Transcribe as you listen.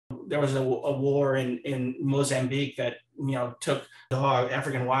there was a war in Mozambique that, took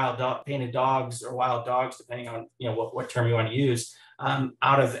African wild dog, painted dogs or wild dogs, depending on, what term you want to use,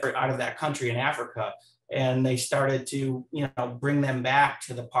 out of that country in Africa. And they started to, bring them back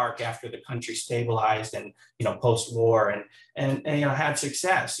to the park after the country stabilized and, post-war and had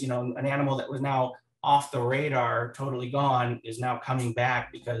success. An animal that was now off the radar, totally gone, is now coming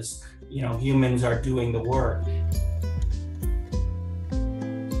back because, humans are doing the work.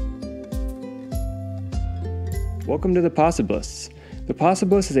 Welcome to the Possibilists. The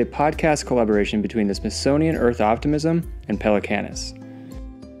Possibilists is a podcast collaboration between the Smithsonian Earth Optimism and Pelecanus.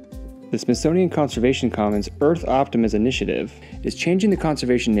 The Smithsonian Conservation Commons Earth Optimism initiative is changing the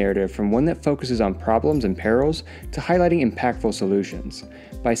conservation narrative from one that focuses on problems and perils to highlighting impactful solutions.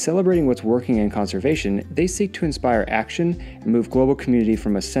 By celebrating what's working in conservation, they seek to inspire action and move global community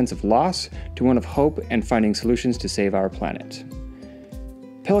from a sense of loss to one of hope and finding solutions to save our planet.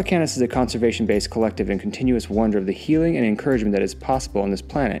 Pelecanus is a conservation-based collective and continuous wonder of the healing and encouragement that is possible on this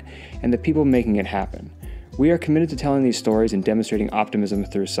planet and the people making it happen. We are committed to telling these stories and demonstrating optimism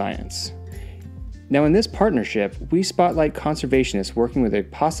through science. Now, in this partnership, we spotlight conservationists working with a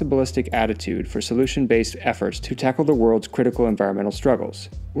possibilistic attitude for solution-based efforts to tackle the world's critical environmental struggles.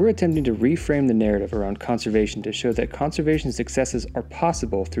 We're attempting to reframe the narrative around conservation to show that conservation successes are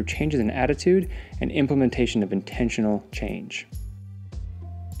possible through changes in attitude and implementation of intentional change.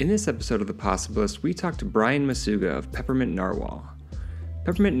 In this episode of The Possibilists, we talk to Brian Masuga of Peppermint Narwhal.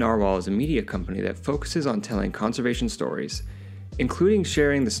 Peppermint Narwhal is a media company that focuses on telling conservation stories, including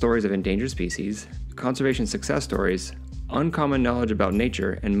sharing the stories of endangered species, conservation success stories, uncommon knowledge about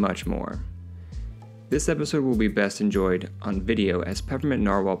nature, and much more. This episode will be best enjoyed on video as Peppermint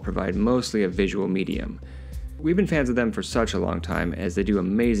Narwhal provide mostly a visual medium. We've been fans of them for such a long time as they do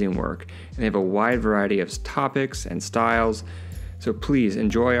amazing work, and they have a wide variety of topics and styles. So please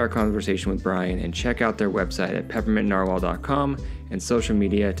enjoy our conversation with Brian and check out their website at peppermintnarwhal.com and social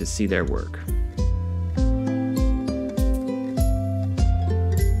media to see their work.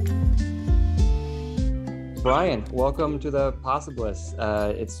 Brian, welcome to the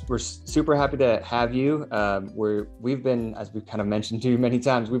Possibilists. We're super happy to have you. We've been, as we've kind of mentioned to you many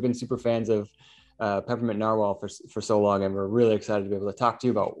times, we've been super fans of Peppermint Narwhal for so long, and we're really excited to be able to talk to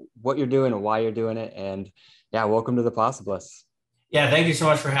you about what you're doing and why you're doing it. And yeah, welcome to the Possibilists. Yeah, thank you so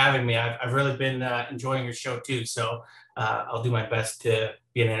much for having me. I've really been enjoying your show too. So I'll do my best to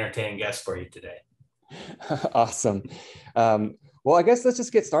be an entertaining guest for you today. Awesome. Well, I guess let's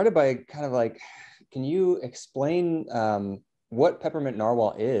just get started by kind of like, can you explain what Peppermint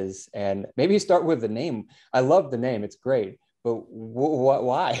Narwhal is? And maybe start with the name. I love the name. It's great. But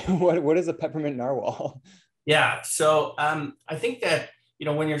why? What is a Peppermint Narwhal? Yeah. So I think that,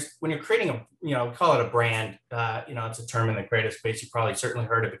 when you're creating call it a brand, it's a term in the creative space. You probably certainly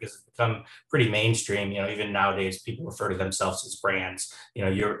heard it because it's become pretty mainstream. Even nowadays, people refer to themselves as brands.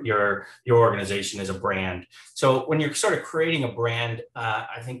 Your organization is a brand. So when you're sort of creating a brand,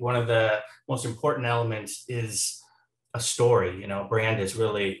 I think one of the most important elements is a story. Brand is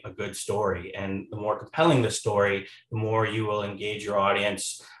really a good story, and the more compelling the story, the more you will engage your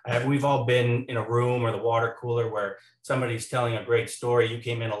audience. We've all been in a room or the water cooler where somebody's telling a great story. You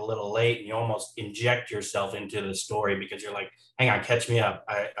came in a little late and you almost inject yourself into the story because you're like, hang on, catch me up.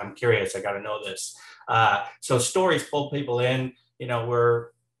 I'm curious. I got to know this. So stories pull people in. We're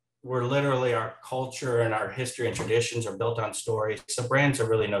literally, our culture and our history and traditions are built on stories. So brands are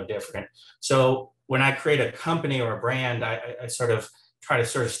really no different. So when I create a company or a brand, I sort of try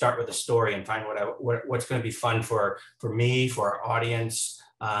to start with a story and find what's going to be fun for me, for our audience.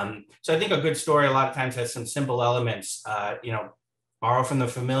 So I think a good story a lot of times has some simple elements, borrow from the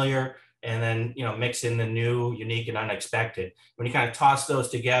familiar and then, mix in the new, unique, and unexpected. When you kind of toss those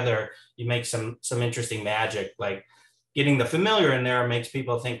together, you make some interesting magic. Like getting the familiar in there makes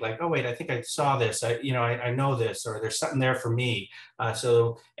people think like, oh, wait, I think I saw this. I know this, or there's something there for me.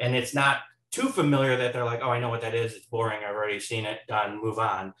 And it's not too familiar that they're like, oh, I know what that is. It's boring. I've already seen it. Done. Move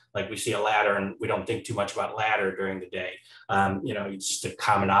on. Like we see a ladder and we don't think too much about ladder during the day. It's just a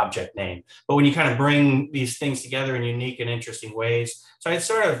common object name. But when you kind of bring these things together in unique and interesting ways. So I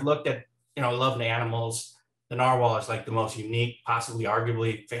sort of looked at, I love animals. The narwhal is like the most unique, possibly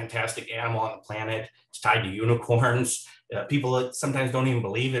arguably fantastic animal on the planet. It's tied to unicorns. People sometimes don't even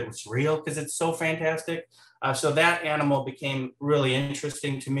believe it was real because it's so fantastic. So that animal became really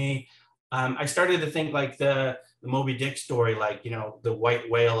interesting to me. I started to think like the Moby Dick story, like, the white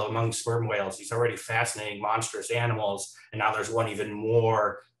whale among sperm whales. These already fascinating, monstrous animals. And now there's one even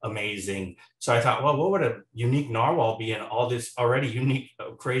more amazing. So I thought, well, what would a unique narwhal be in all this already unique,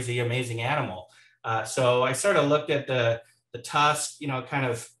 crazy, amazing animal? So I sort of looked at the tusk, kind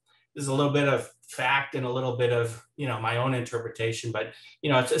of there's a little bit of fact and a little bit of, my own interpretation, but,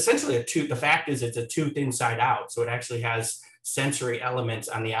 it's essentially a tooth. The fact is it's a tooth inside out. So it actually has sensory elements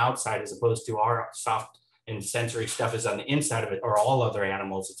on the outside as opposed to our soft and sensory stuff is on the inside of it, or all other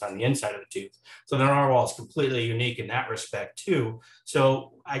animals, it's on the inside of the tooth. So the narwhal is completely unique in that respect too.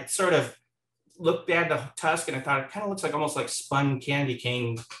 So I sort of looked at the tusk and I thought it kind of looks like almost like spun candy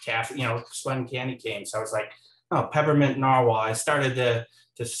cane spun candy cane. So I was like, oh, peppermint narwhal. I started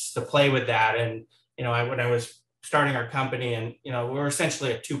to play with that. And, when I was starting our company and, we're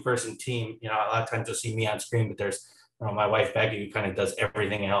essentially a 2-person team, a lot of times you'll see me on screen, but there's, my wife, Becky, who kind of does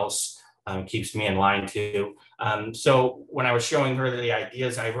everything else, keeps me in line too. So when I was showing her the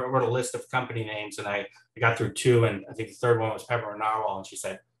ideas, I wrote a list of company names and I got through 2. And I think the third one was Peppermint Narwhal. And she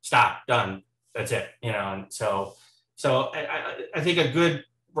said, stop, done. That's it. And so I think a good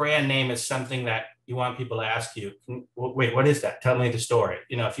brand name is something that you want people to ask you, wait, what is that? Tell me the story.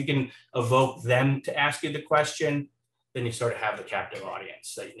 If you can evoke them to ask you the question, then you sort of have the captive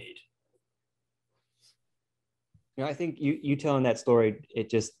audience that you need. I think you telling that story, it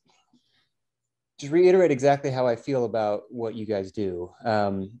just reiterate exactly how I feel about what you guys do.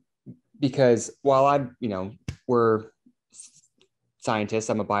 Because while we're scientists,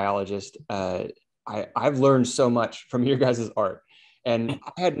 I'm a biologist, I've learned so much from your guys' art. And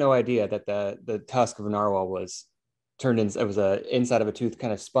I had no idea that the tusk of a narwhal was turned in, it was a inside of a tooth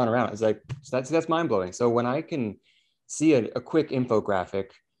kind of spun around. It's like, that's mind blowing. So when I can see a quick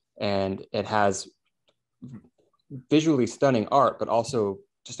infographic and it has visually stunning art, but also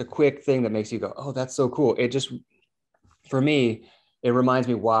just a quick thing that makes you go, oh, that's so cool. It just, for me, it reminds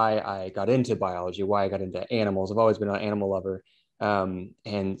me why I got into biology, why I got into animals. I've always been an animal lover.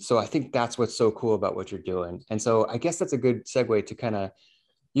 And so I think that's what's so cool about what you're doing. And so I guess that's a good segue to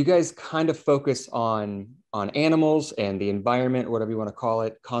you guys kind of focus on animals and the environment, or whatever you want to call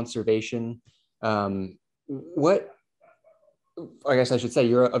it, conservation. What, I guess I should say,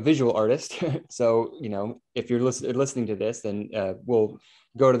 you're a visual artist. So, if you're listening to this, then we'll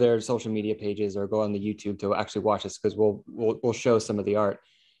go to their social media pages or go on the YouTube to actually watch this, because we'll show some of the art.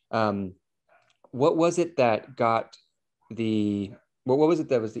 What was it that got what was it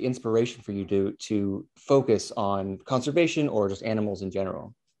that was the inspiration for you to focus on conservation or just animals in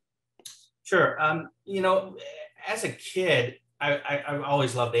general? Sure. As a kid, I've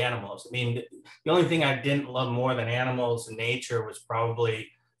always loved animals. I mean, the only thing I didn't love more than animals and nature was probably,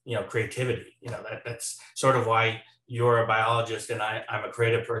 creativity. That's sort of why you're a biologist and I'm a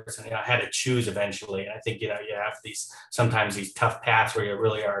creative person. I had to choose eventually. And I think, you have sometimes these tough paths where you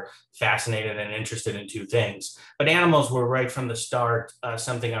really are fascinated and interested in 2 things. But animals were right from the start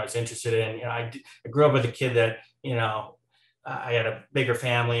something I was interested in. I grew up with a kid that, I had a bigger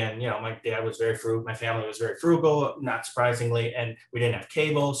family, and my dad was my family was very frugal, not surprisingly, and we didn't have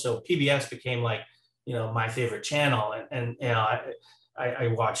cable, so PBS became like my favorite channel, and I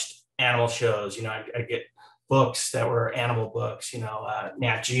watched animal shows. I get books that were animal books,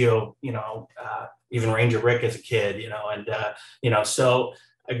 Nat Geo, even Ranger Rick as a kid, and so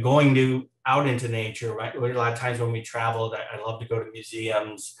going out into nature, right? A lot of times when we traveled, I love to go to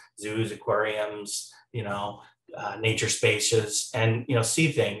museums, zoos, aquariums, nature spaces, and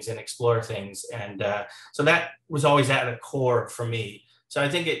see things and explore things, and so that was always at the core for me. So I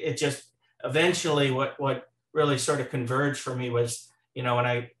think it just eventually what really sort of converged for me was when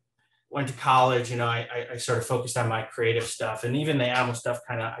I went to college, I sort of focused on my creative stuff, and even the animal stuff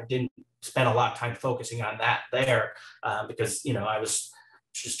I didn't spend a lot of time focusing on that there because I was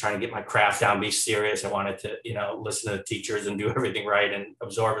just trying to get my craft down, be serious. I wanted to listen to the teachers and do everything right and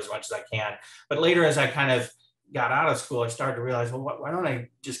absorb as much as I can. But later, as I kind of got out of school, I started to realize, well, why don't I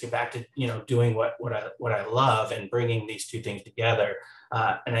just get back to doing what I love and bringing these 2 things together.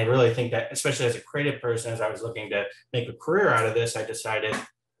 And I really think that, especially as a creative person, as I was looking to make a career out of this, I decided,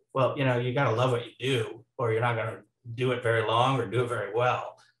 well, you got to love what you do, or you're not going to do it very long or do it very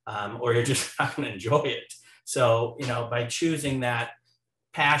well, or you're just not going to enjoy it. So by choosing that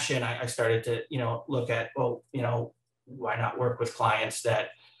passion, I started to look at, well, why not work with clients that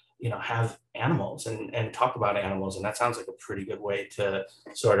have animals and talk about animals. And that sounds like a pretty good way to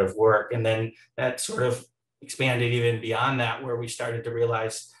sort of work. And then that sort of expanded even beyond that, where we started to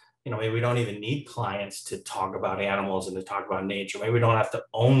realize, maybe we don't even need clients to talk about animals and to talk about nature. Maybe we don't have to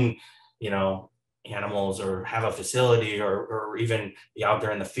own, animals or have a facility or even be out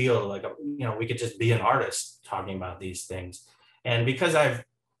there in the field. Like, we could just be an artist talking about these things. And because I've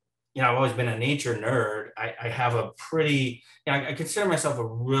always been a nature nerd, I have a pretty, I consider myself a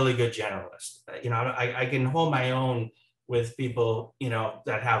really good generalist. I can hold my own with people,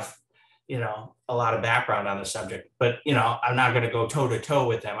 that have a lot of background on the subject, but, I'm not going to go toe to toe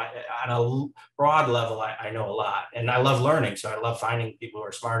with them. On a broad level, I know a lot, and I love learning. So I love finding people who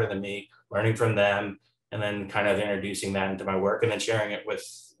are smarter than me, learning from them, and then kind of introducing that into my work and then sharing it with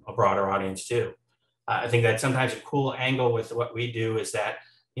a broader audience too. I think that sometimes a cool angle with what we do is that,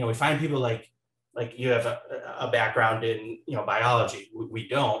 we find people like you have a background in, biology. We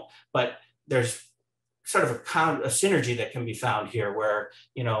don't, but there's sort of a synergy that can be found here where,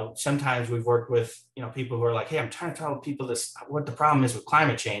 sometimes we've worked with, people who are like, hey, I'm trying to tell people what the problem is with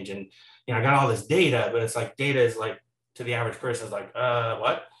climate change. And, I got all this data, but it's like data is like, to the average person is like,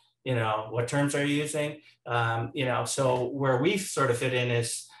 what? What terms are you using? So where we sort of fit in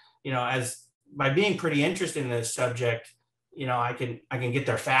is, as by being pretty interested in this subject, I can get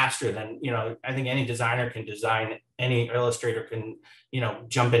there faster than, I think any designer can design, any illustrator can,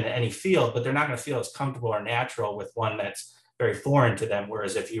 jump into any field, but they're not going to feel as comfortable or natural with one that's very foreign to them.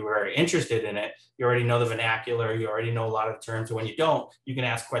 Whereas if you were interested in it, you already know the vernacular, you already know a lot of terms. And when you don't, you can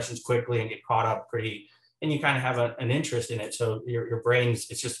ask questions quickly and get caught up and you kind of have an interest in it. So your brain's,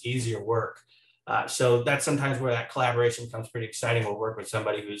 it's just easier work. So that's sometimes where that collaboration becomes pretty exciting. We'll work with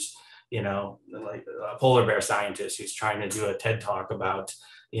somebody who's, like a polar bear scientist who's trying to do a TED talk about,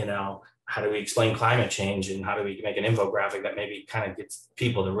 how do we explain climate change and how do we make an infographic that maybe kind of gets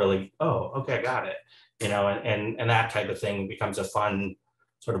people to really, oh, okay, I got it. And that type of thing becomes a fun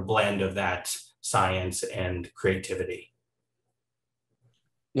sort of blend of that science and creativity.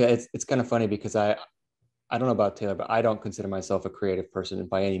 Yeah, it's kind of funny because I don't know about Taylor, but I don't consider myself a creative person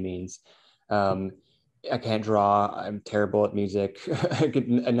by any means. I can't draw. I'm terrible at music.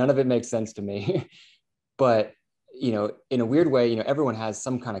 None of it makes sense to me. But, in a weird way, everyone has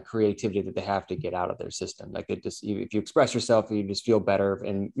some kind of creativity that they have to get out of their system. Like if you express yourself, you just feel better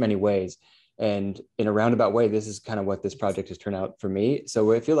in many ways. And in a roundabout way, this is kind of what this project has turned out for me.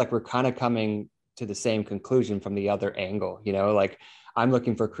 So I feel like we're kind of coming to the same conclusion from the other angle, like I'm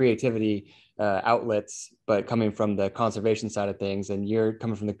looking for creativity outlets, but coming from the conservation side of things, and you're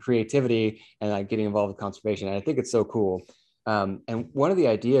coming from the creativity and like getting involved with conservation. And I think it's so cool. And one of the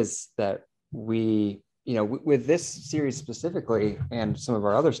ideas that we, with this series specifically, and some of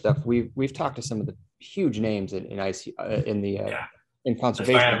our other stuff, we've talked to some of the huge names in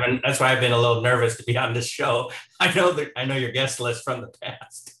conservation. That's why I've been a little nervous to be on this show. I know your guest list from the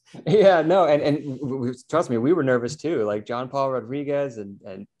past. Yeah, no, and trust me, we were nervous too. Like John Paul Rodriguez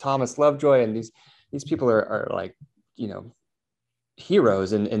and Thomas Lovejoy, and these people are like,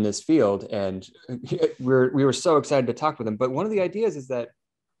 heroes in this field, and we were so excited to talk with them. But one of the ideas is that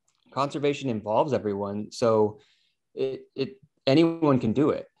conservation involves everyone, so anyone can do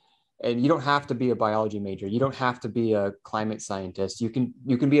it. And you don't have to be a biology major. You don't have to be a climate scientist. You can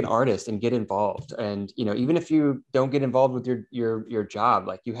be an artist and get involved. And, even if you don't get involved with your job,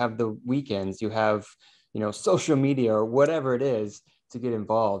 like you have the weekends, you have, social media or whatever it is to get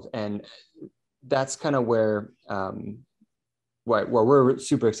involved. And that's kind of where we're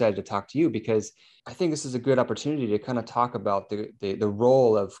super excited to talk to you, because I think this is a good opportunity to kind of talk about the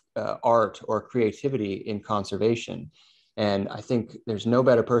role of art or creativity in conservation. And I think there's no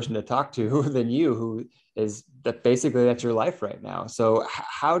better person to talk to than you, who is that's your life right now. So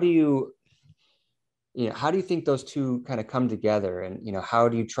how do you think those two kind of come together, and, how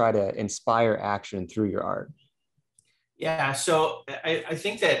do you try to inspire action through your art? Yeah, so I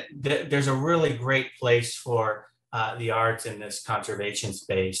think that there's a really great place for the arts in this conservation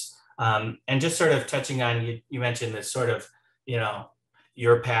space. And just sort of touching on, you mentioned this sort of,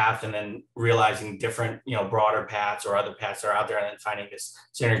 your path, and then realizing different, broader paths or other paths are out there, and then finding this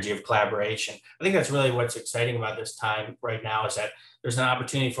synergy of collaboration. I think that's really what's exciting about this time right now, is that there's an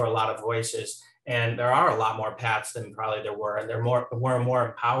opportunity for a lot of voices, and there are a lot more paths than probably there were, and we're more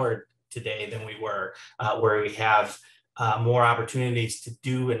empowered today than we were, where we have more opportunities to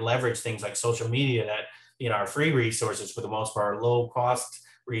do and leverage things like social media that, are free resources for the most part, are low cost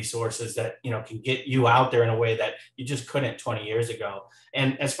resources that can get you out there in a way that you just couldn't 20 years ago.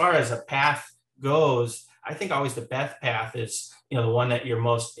 And as far as a path goes, I think always the best path is the one that you're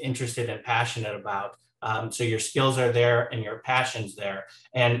most interested and passionate about. So your skills are there and your passion's there.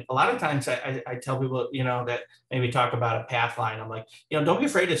 And a lot of times I tell people, that maybe talk about a path line. I'm like, don't be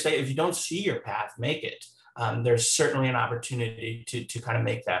afraid to say, if you don't see your path, make it. There's certainly an opportunity to kind of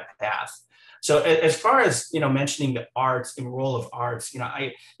make that path. So as far as, mentioning the arts and role of arts,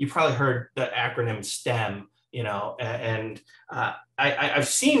 you probably heard the acronym STEM, and I've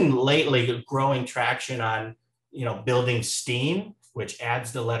seen lately growing traction on, building STEAM, which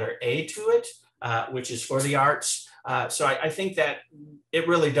adds the letter A to it, which is for the arts. So I think that it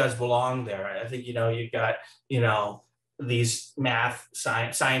really does belong there. I think, you've got, these math,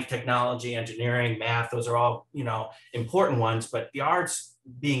 science, technology, engineering, math, those are all, important ones, but the arts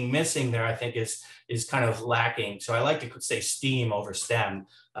being missing there, I think is kind of lacking. So I like to say STEAM over STEM,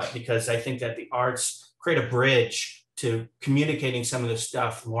 because I think that the arts create a bridge to communicating some of this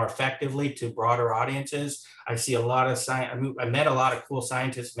stuff more effectively to broader audiences. I see a lot of science. I met a lot of cool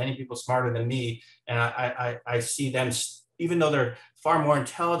scientists, many people smarter than me, and I see them, even though they're far more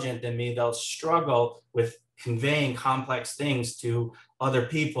intelligent than me, they'll struggle with conveying complex things to other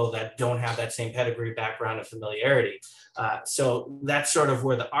people that don't have that same pedigree, background, and familiarity. So that's sort of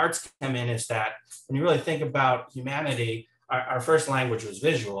where the arts come in, is that when you really think about humanity, our first language was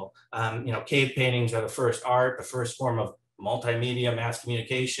visual. Cave paintings are the first art, the first form of multimedia, mass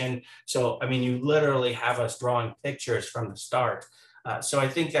communication. So, I mean, you literally have us drawing pictures from the start. So I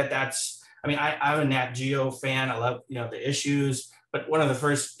think that's, I'm a Nat Geo fan. I love, the issues. But one of the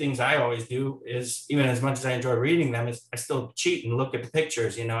first things I always do is, even as much as I enjoy reading them, is I still cheat and look at the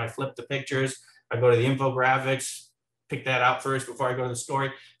pictures. I flip the pictures, I go to the infographics, pick that out first before I go to the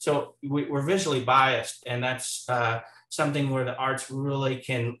story. So we're visually biased, and that's something where the arts really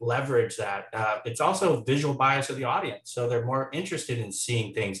can leverage that. It's also visual bias of the audience. So they're more interested in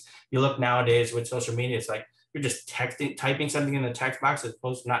seeing things. You look nowadays with social media, it's like you're just typing something in the text box as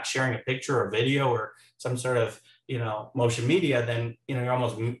opposed to not sharing a picture or video or some sort of, motion media. Then,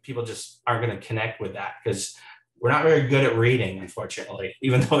 people just aren't going to connect with that, because we're not very good at reading, unfortunately,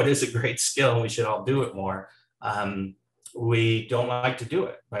 even though it is a great skill and we should all do it more. We don't like to do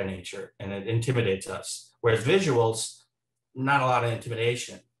it by nature, and it intimidates us. Whereas visuals, not a lot of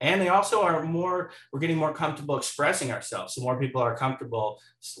intimidation. And they also we're getting more comfortable expressing ourselves. So more people are comfortable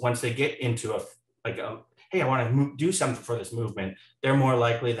once they get into hey, I want to do something for this movement. They're more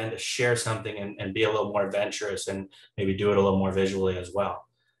likely then to share something and be a little more adventurous and maybe do it a little more visually as well.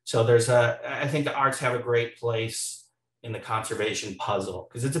 So I think the arts have a great place in the conservation puzzle,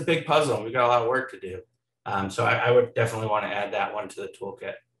 because it's a big puzzle and we've got a lot of work to do. So I would definitely want to add that one to the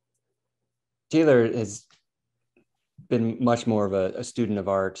toolkit. Taylor has been much more of a student of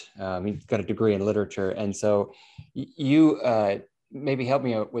art. He's got a degree in literature. And so you maybe help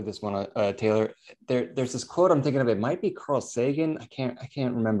me out with this one, Taylor. There's this quote I'm thinking of. It might be Carl Sagan. I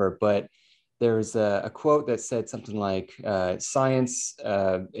can't remember, but there's a quote that said something like, science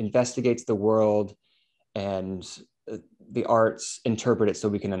investigates the world and the arts interpret it so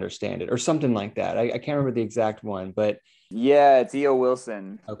we can understand it, or something like that. I can't remember the exact one, but yeah, it's E.O.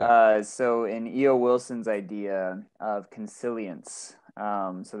 Wilson. Okay. So in E.O. Wilson's idea of consilience,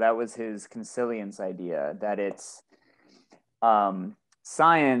 so that was his consilience idea, that it's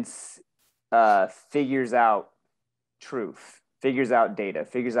science figures out truth, figures out data,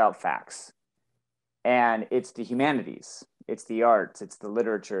 figures out facts, and it's the humanities, it's the arts, it's the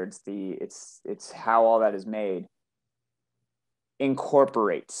literature, it's how all that is made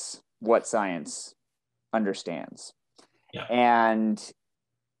incorporates what science understands. Yeah. And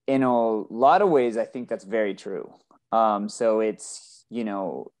in a lot of ways, I think that's very true. So it's,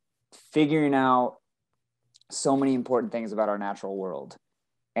 figuring out so many important things about our natural world.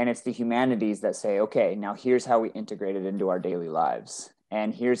 And it's the humanities that say, okay, now here's how we integrate it into our daily lives.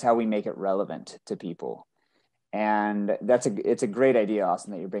 And here's how we make it relevant to people. And it's a great idea,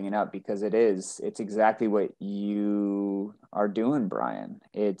 Austin, that you're bringing up, because it's exactly what you are doing, Brian.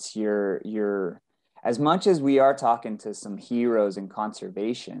 It's your as much as we are talking to some heroes in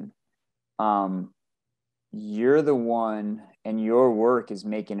conservation, you're the one, and your work is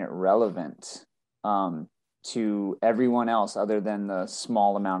making it relevant to everyone else other than the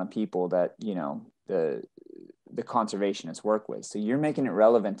small amount of people that, the conservationists work with. So you're making it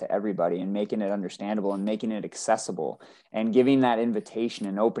relevant to everybody and making it understandable and making it accessible and giving that invitation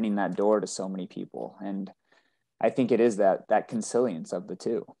and opening that door to so many people. And I think it is that consilience of the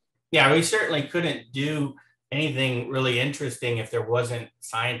two. Yeah, we certainly couldn't do anything really interesting if there wasn't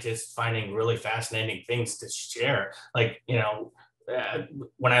scientists finding really fascinating things to share. Like,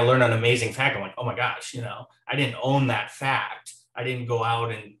 when I learn an amazing fact, I'm like, oh my gosh, I didn't own that fact. I didn't go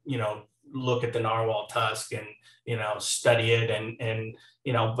out and, look at the narwhal tusk and, study it and,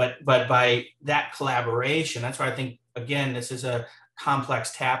 but by that collaboration, that's why I think, again, this is a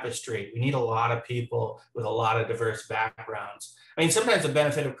complex tapestry. We need a lot of people with a lot of diverse backgrounds. I mean, sometimes the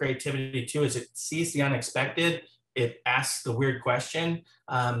benefit of creativity too is it sees the unexpected. It asks the weird question.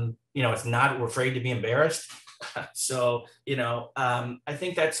 It's not, we're afraid to be embarrassed. So, I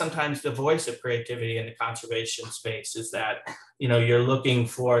think that's sometimes the voice of creativity in the conservation space, is that, you're looking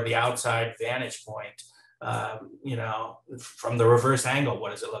for the outside vantage point. from the reverse angle,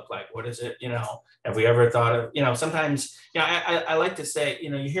 what does it look like? What is it, have we ever thought of, sometimes, I like to say,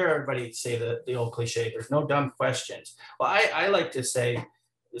 you hear everybody say the old cliche, there's no dumb questions. Well, I like to say,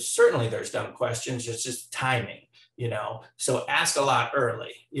 certainly there's dumb questions, it's just timing, so ask a lot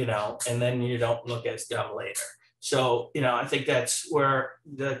early, and then you don't look as dumb later. So, I think that's where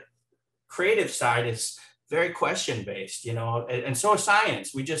the creative side is very question-based, and so is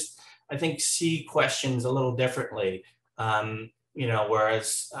science. We just, I think, see questions a little differently,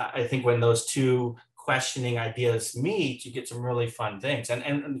 whereas I think when those two questioning ideas meet, you get some really fun things.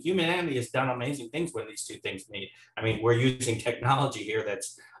 And humanity has done amazing things when these two things meet. I mean, we're using technology here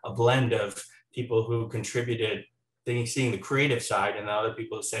that's a blend of people who contributed, seeing the creative side, and the other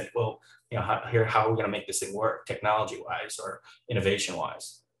people who said, well, how are we going to make this thing work technology-wise or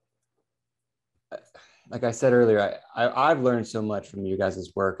innovation-wise? Like I said earlier, I've learned so much from you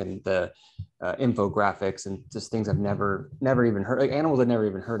guys' work and the infographics and just things I've never even heard, like animals I'd never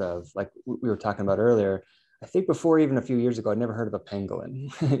even heard of. Like we were talking about earlier, I think before even a few years ago, I'd never heard of a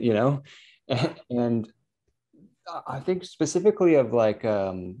pangolin, and I think specifically of like,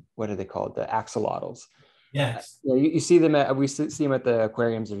 what are they called? The axolotls. Yes. You see them we see them at the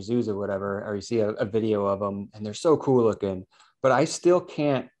aquariums or zoos or whatever, or you see a video of them and they're so cool looking, but I still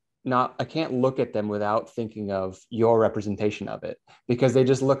can't look at them without thinking of your representation of it, because they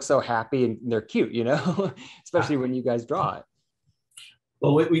just look so happy and they're cute, especially when you guys draw it.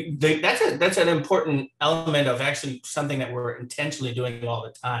 Well, that's an important element of actually something that we're intentionally doing all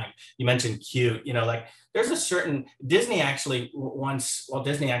the time. You mentioned cute, like there's a certain, Disney actually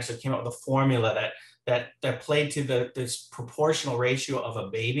came up with a formula that played to this proportional ratio of a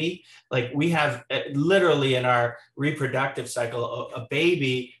baby. Like we have literally in our reproductive cycle, a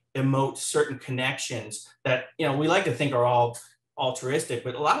baby emote certain connections that we like to think are all altruistic,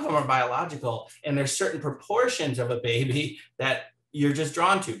 but a lot of them are biological, and there's certain proportions of a baby that you're just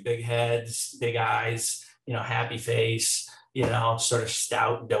drawn to: big heads, big eyes, happy face, sort of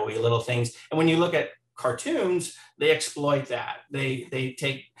stout, doughy little things. And when you look at cartoons, they exploit that. They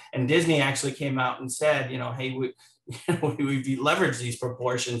take, and Disney actually came out and said, hey, we leverage these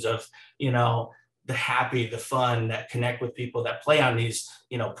proportions of the happy, the fun, that connect with people, that play on these,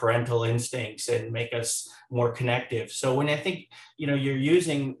 parental instincts and make us more connective. So when I think, you're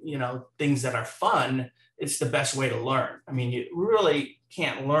using, things that are fun, it's the best way to learn. I mean, you really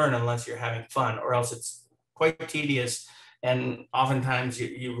can't learn unless you're having fun, or else it's quite tedious. And oftentimes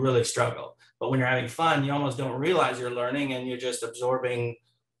you really struggle. But when you're having fun, you almost don't realize you're learning, and you're just absorbing.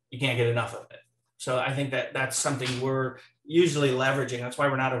 You can't get enough of it. So I think that's something we're usually leveraging. That's why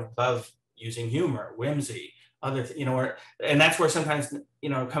we're not above using humor, whimsy, and that's where sometimes,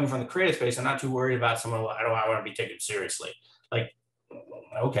 coming from the creative space, I'm not too worried about someone, I don't want to be taken seriously. Like,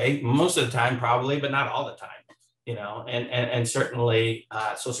 okay, most of the time probably, but not all the time, and certainly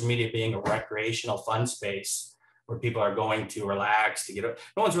social media being a recreational fun space where people are going to relax, to no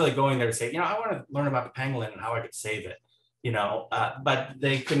one's really going there to say, I want to learn about the pangolin and how I could save it, but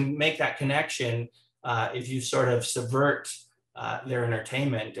they can make that connection if you sort of subvert their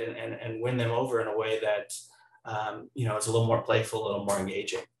entertainment and win them over in a way that, it's a little more playful, a little more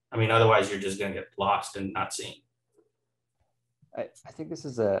engaging. I mean, otherwise you're just going to get lost and not seen. I think this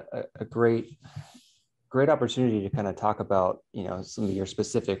is a great opportunity to kind of talk about, some of your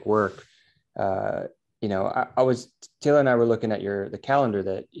specific work. I was, Taylor and I were looking at the calendar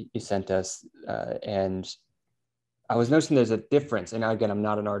that you sent us, and I was noticing there's a difference. And again, I'm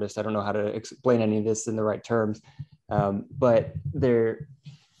not an artist. I don't know how to explain any of this in the right terms. But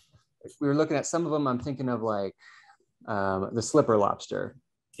we were looking at some of them. I'm thinking of like the slipper lobster,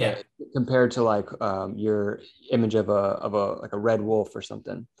 compared to like your image of a red wolf or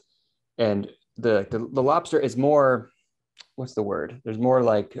something. And the lobster is more, what's the word? There's more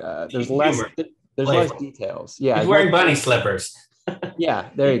like there's less details. Yeah, he's wearing bunny slippers. Yeah,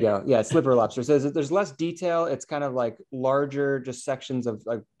 there you go. Yeah, slipper lobster. So there's less detail. It's kind of like larger, just sections of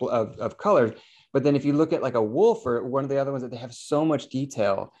colors. But then if you look at like a wolf or one of the other ones that they have so much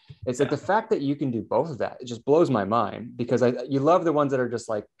detail, it's like the fact that you can do both of that, it just blows my mind, because you love the ones that are just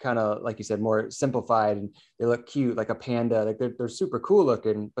like kind of, like you said, more simplified and they look cute, like a panda, like they're super cool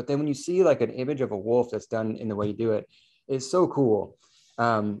looking. But then when you see like an image of a wolf that's done in the way you do it, it's so cool.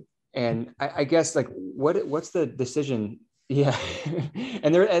 And I guess like what's the decision? Yeah,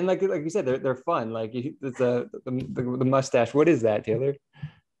 and like you said, they're fun. Like it's the mustache. What is that, Taylor?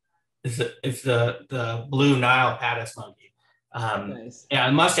 It's the blue Nile Paddis monkey. Nice. Yeah,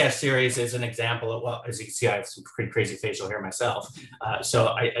 the mustache series is an example of, well, as you can see, I have some pretty crazy facial hair myself.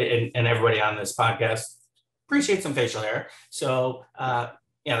 So and everybody on this podcast appreciates some facial hair. So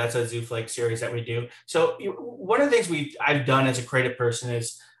Yeah, that's a Zooflake series that we do. So one of the things I've done as a creative person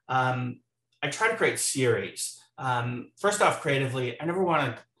is I try to create series. First off, creatively, I never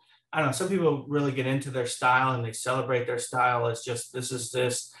want to, I don't know, some people really get into their style and they celebrate their style as just this is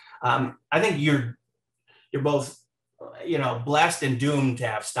this. I think you're both, blessed and doomed to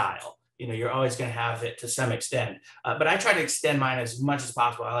have style. You're always going to have it to some extent. But I try to extend mine as much as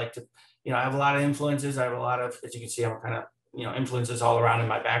possible. I like to, I have a lot of influences. I have a lot of, as you can see, I'm kind of, influences all around in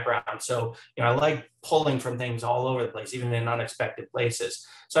my background. So, I like pulling from things all over the place, even in unexpected places.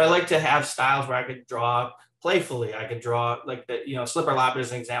 So I like to have styles where I could draw playfully. I could draw like Slipper Lop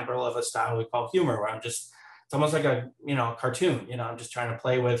is an example of a style we call humor, where it's almost like a, cartoon, I'm just trying to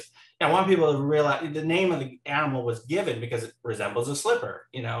play with, I want people to realize the name of the animal was given because it resembles a slipper,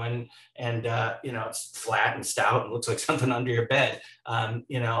 and it's flat and stout and looks like something under your bed,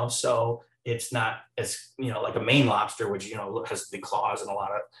 so it's not as, like a Maine lobster, which, has the claws and a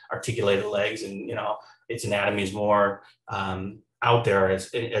lot of articulated legs, and, its anatomy is more out there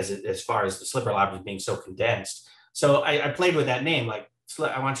as far as the slipper lobster being so condensed. So I played with that name, like,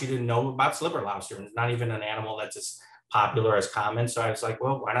 I want you to know about slipper lobster. And it's not even an animal that's as popular as common. So I was like,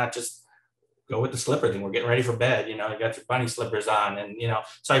 well, why not just go with the slipper thing? We're getting ready for bed. You got your bunny slippers on. And,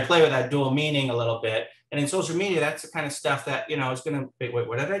 so I play with that dual meaning a little bit. And in social media, that's the kind of stuff that, is going to, wait,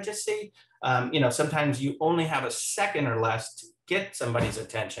 what did I just say? Sometimes you only have a second or less to get somebody's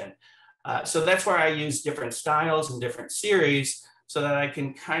attention. So that's where I use different styles and different series so that I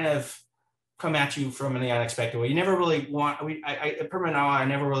can kind of come at you from an unexpected way. You never really want, Peppermint Narwhal, I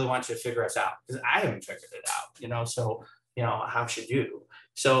never really want you to figure us out because I haven't figured it out, so, how should you?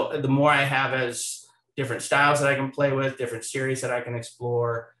 So the more I have as different styles that I can play with, different series that I can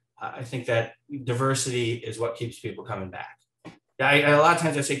explore, I think that diversity is what keeps people coming back. A lot of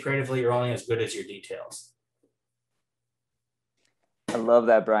times I say creatively, you're only as good as your details. I love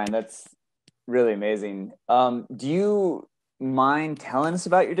that, Brian. That's really amazing. Do you mind telling us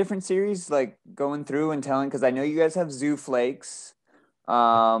about your different series, like going through and telling, because I know you guys have Zooflakes,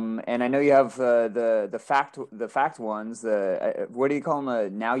 and I know you have the fact ones, what do you call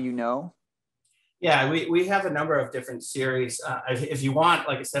them, now you know? Yeah, we have a number of different series. If you want,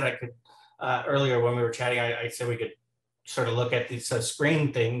 like I said, I could earlier when we were chatting, I said we could sort of look at these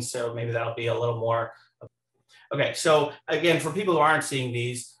screen things, so maybe that'll be a little more. Okay, so again, for people who aren't seeing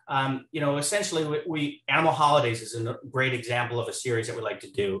these, essentially we Animal Holidays is a great example of a series that we like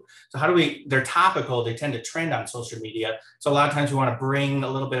to do. So they're topical, they tend to trend on social media. So a lot of times we want to bring a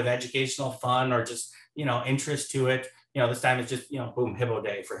little bit of educational fun or just, interest to it. This time it's just, boom, Hippo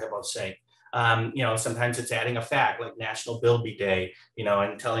Day for Hippo's sake. Sometimes it's adding a fact like National Bilby Day,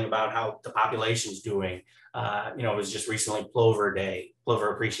 and telling about how the population's doing. It was just recently Plover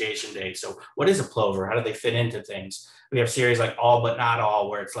Appreciation Day. So what is a plover? How do they fit into things? We have series like All But Not All,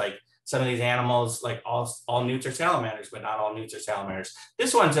 where it's like some of these animals, like all newts are salamanders, but not all newts are salamanders.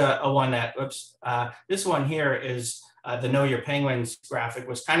 This one's a one that, this one here is the Know Your Penguins graphic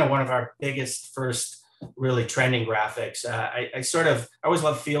was kind of one of our biggest first really trending graphics. I always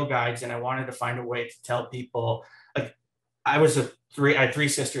loved field guides, and I wanted to find a way to tell people, like I had three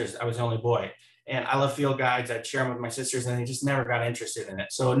sisters, I was the only boy. And I love field guides. I'd share them with my sisters, and they just never got interested in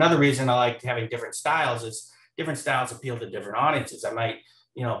it. So another reason I like having different styles is different styles appeal to different audiences. I might,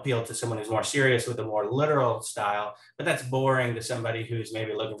 appeal to someone who's more serious with a more literal style, but that's boring to somebody who's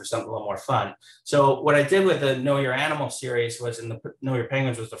maybe looking for something a little more fun. So what I did with the Know Your Animal series was, in the Know Your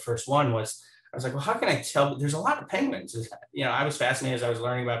Penguins was the first one, was I was like, well, how can I tell? There's a lot of penguins. I was fascinated as I was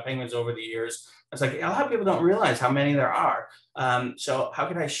learning about penguins over the years. I was like, a lot of people don't realize how many there are. So how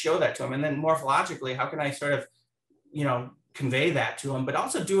can I show that to them? And then morphologically, how can I sort of, convey that to them, but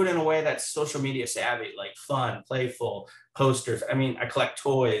also do it in a way that's social media savvy, like fun, playful, posters. I mean, I collect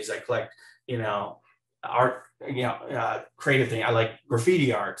toys. I collect, art, creative thing. I like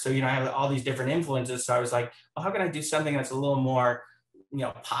graffiti art. So, I have all these different influences. So I was like, well, how can I do something that's a little more,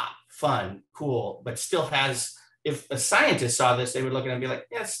 pop, fun, cool, but still has, if a scientist saw this, they would look at it and be like,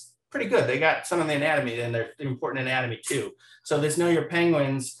 yes, pretty good. They got some of the anatomy and they're important anatomy too. So this Know Your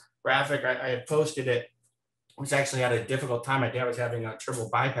Penguins graphic, I had posted it, which actually had a difficult time. My dad was having a triple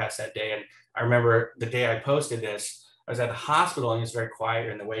bypass that day. And I remember the day I posted this, I was at the hospital and it was very quiet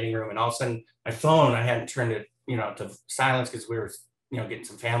in the waiting room. And all of a sudden my phone, I hadn't turned it, to silence because we were, getting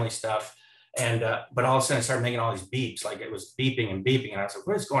some family stuff. And, but all of a sudden I started making all these beeps, like it was beeping and beeping. And I was like,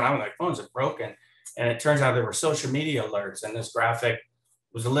 what is going on with my phones? Are broken. And it turns out there were social media alerts, and this graphic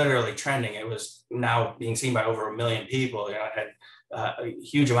was literally trending. It was now being seen by over 1 million people. It had a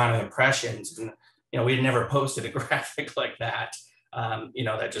huge amount of impressions. And, we had never posted a graphic like that,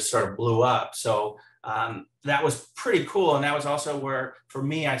 that just sort of blew up. So that was pretty cool. And that was also where, for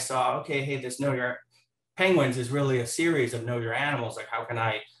me, I saw, okay, hey, this Know Your Penguins is really a series of Know Your Animals. Like, how can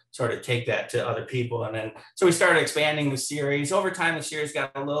I sort of take that to other people? And then, so we started expanding the series. Over time, the series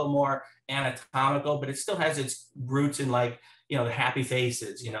got a little more anatomical, but it still has its roots in, like, the happy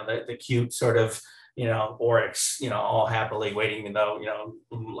faces, the cute sort of, oryx, all happily waiting, even though,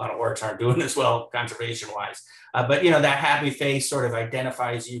 a lot of oryx aren't doing as well conservation wise. But, that happy face sort of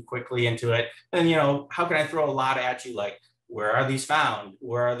identifies you quickly into it. And, how can I throw a lot at you? Like, where are these found?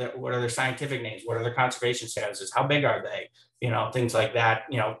 What are their scientific names? What are their conservation statuses? How big are they? Things like that.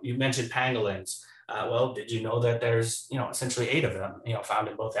 You mentioned pangolins. Well, did you know that there's, essentially 8 of them, found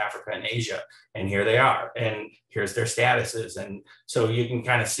in both Africa and Asia, and here they are, and here's their statuses. And so you can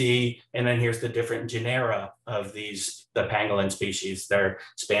kind of see, and then here's the different genera of the pangolin species. They're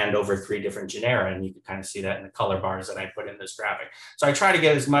spanned over 3 different genera, and you can kind of see that in the color bars that I put in this graphic. So I try to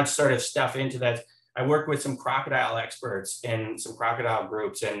get as much sort of stuff into that. I work with some crocodile experts and some crocodile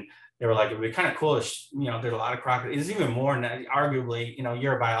groups, and they were like, it'd be kind of cool if, there's a lot of crocodiles. It's even more, arguably,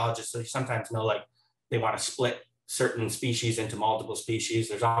 you're a biologist, so you sometimes know, like, they want to split certain species into multiple species.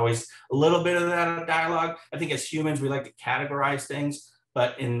 There's always a little bit of that dialogue. I think as humans, we like to categorize things,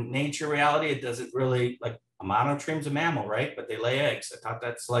 but in nature reality, it doesn't really, like, a monotreme's a mammal, right? But they lay eggs. I thought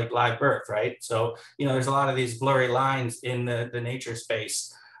that's like live birth, right? So, there's a lot of these blurry lines in the nature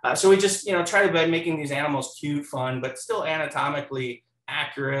space. So we just, try to, by making these animals cute, fun, but still anatomically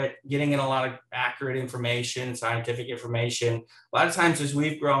accurate, getting in a lot of accurate information, scientific information. A lot of times as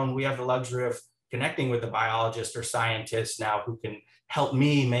we've grown, we have the luxury of connecting with a biologist or scientist now who can help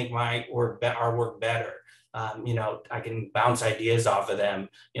me make our work better. I can bounce ideas off of them.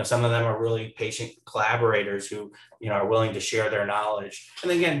 Some of them are really patient collaborators who, are willing to share their knowledge.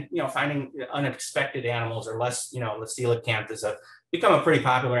 And again, finding unexpected animals or less, the coelacanth has become a pretty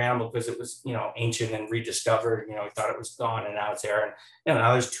popular animal because it was, ancient and rediscovered. We thought it was gone, and now it's there. And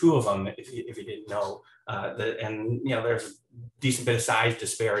now there's 2 of them, if you didn't know. There's a decent bit of size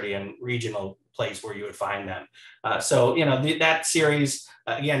disparity and regional place where you would find them. So, that series,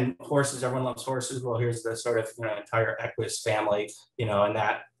 again, horses, everyone loves horses. Well, here's the sort of, entire equus family, and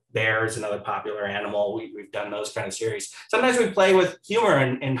that bear is another popular animal. We've done those kind of series. Sometimes we play with humor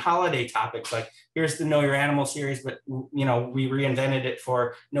and holiday topics. Like, here's the Know Your Animal series, but, we reinvented it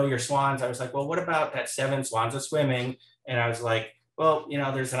for Know Your Swans. I was like, well, what about that 7 swans of swimming? And I was like, well,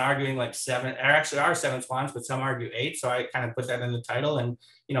 there's an arguing like 7, there actually are 7 swans, but some argue 8. So I kind of put that in the title and,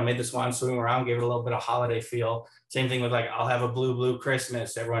 made the swan swimming around, gave it a little bit of holiday feel. Same thing with, like, I'll Have a Blue, Blue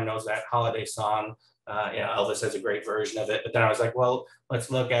Christmas. Everyone knows that holiday song. Elvis has a great version of it. But then I was like, well, let's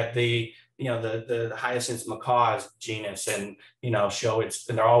look at the hyacinth macaws genus and, show and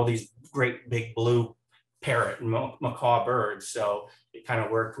they're all these great big blue parrot and macaw birds. So it kind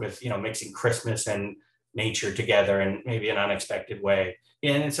of worked with, mixing Christmas and nature together in maybe an unexpected way.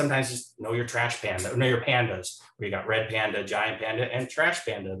 And then sometimes just know your trash panda, know your pandas, where you got red panda, giant panda, and trash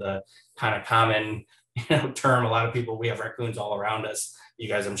panda, the kind of common term. A lot of people, we have raccoons all around us. You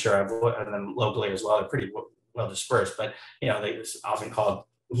guys, I'm sure, have them locally as well. They're pretty well dispersed, but they just often called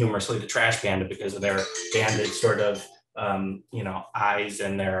humorously the trash panda because of their banded sort of eyes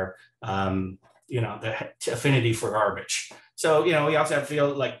and their the affinity for garbage. So we also have to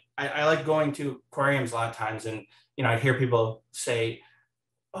feel like I like going to aquariums a lot of times, and I hear people say,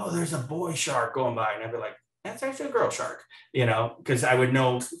 "Oh, there's a boy shark going by," and I'd be like, "That's actually a girl shark," because I would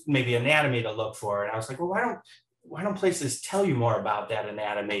know maybe anatomy to look for. And I was like, well, why don't places tell you more about that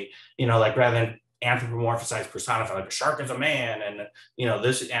anatomy? Like, rather than anthropomorphize, personify, like a shark is a man, and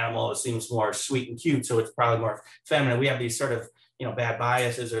this animal seems more sweet and cute, so it's probably more feminine. We have these sort of bad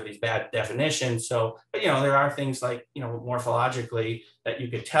biases or these bad definitions. So, but there are things like morphologically that you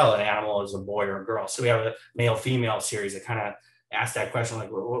could tell an animal is a boy or a girl. So we have a male-female series that kind of ask that question, like,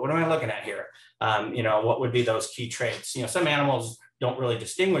 what am I looking at here? What would be those key traits? Some animals don't really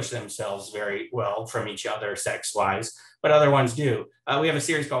distinguish themselves very well from each other sex-wise, but other ones do. We have a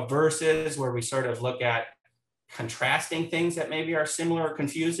series called Versus, where we sort of look at contrasting things that maybe are similar or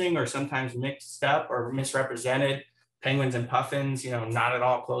confusing or sometimes mixed up or misrepresented. Penguins and puffins, not at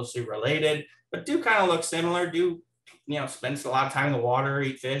all closely related, but do kind of look similar, spend a lot of time in the water,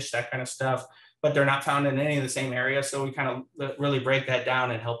 eat fish, that kind of stuff, but they're not found in any of the same areas. So we kind of really break that down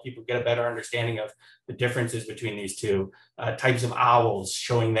and help people get a better understanding of the differences between these 2 types of owls,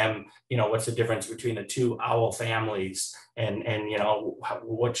 showing them, what's the difference between the 2 owl families and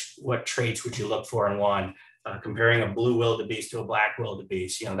what traits would you look for in one, comparing a blue wildebeest to a black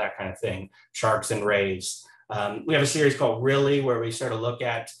wildebeest, that kind of thing, sharks and rays. We have a series called Really, where we sort of look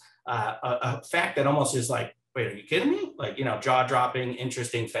at a fact that almost is like, wait, are you kidding me? Like, jaw-dropping,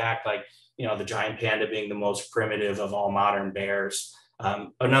 interesting fact. Like, the giant panda being the most primitive of all modern bears.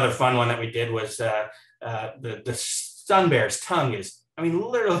 Another fun one that we did was the sun bear's tongue is, I mean,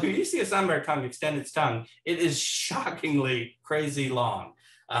 literally, if you see a sun bear tongue extend its tongue, it is shockingly crazy long,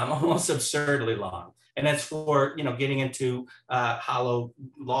 almost absurdly long. And that's for, getting into hollow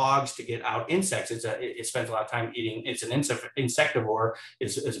logs to get out insects. It spends a lot of time eating. It's an insectivore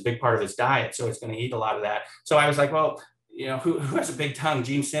is a big part of its diet. So it's going to eat a lot of that. So I was like, well, who has a big tongue?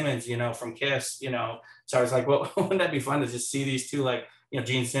 Gene Simmons, from Kiss, So I was like, well, wouldn't that be fun to just see these two, like,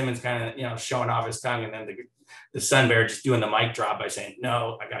 Gene Simmons kind of, showing off his tongue, and then the sun bear just doing the mic drop by saying,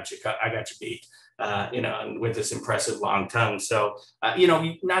 no, I got you beat. And with this impressive long tongue. So,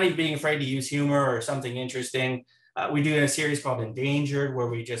 not even being afraid to use humor or something interesting. We do a series called Endangered, where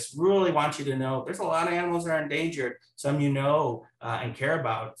we just really want you to know there's a lot of animals that are endangered, some and care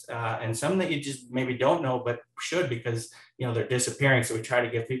about, and some that you just maybe don't know, but should, because, they're disappearing. So we try to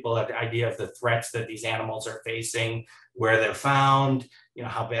give people an idea of the threats that these animals are facing, where they're found,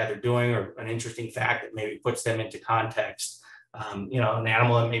 how bad they're doing, or an interesting fact that maybe puts them into context. An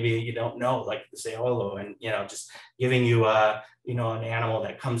animal that maybe you don't know, like the Saolo, and, just giving you, an animal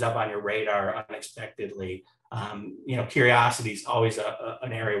that comes up on your radar unexpectedly. Curiosity is always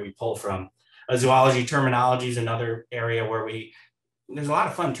an area we pull from. Zoology terminology is another area where there's a lot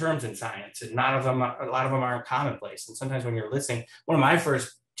of fun terms in science, and a lot of them aren't commonplace. And sometimes when you're listening, one of my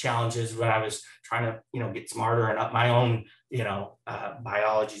first challenges when I was trying to, get smarter and up my own,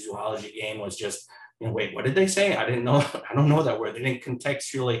 biology, zoology game was just, wait, what did they say? I didn't know. I don't know that word. They didn't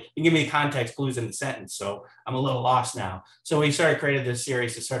contextually give me context clues in the sentence. So I'm a little lost now. So we created this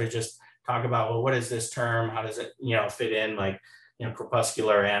series to sort of just talk about, well, what is this term? How does it, fit in, like,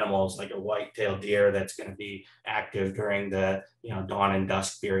 crepuscular animals, like a white-tailed deer that's going to be active during the, dawn and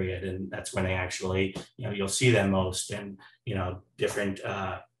dusk period. And that's when they actually, you'll see them most. And, different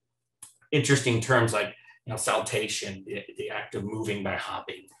interesting terms like, saltation, the act of moving by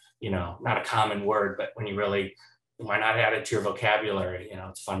hopping. Not a common word, but when you really, why not add it to your vocabulary?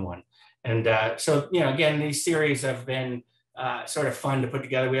 It's a fun one. And so, again, these series have been sort of fun to put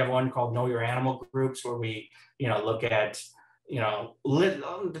together. We have one called Know Your Animal Groups, where we, look at,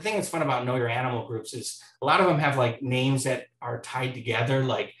 the thing that's fun about Know Your Animal Groups is a lot of them have like names that are tied together,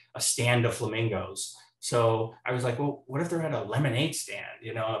 like a stand of flamingos. So I was like, well, what if they're at a lemonade stand,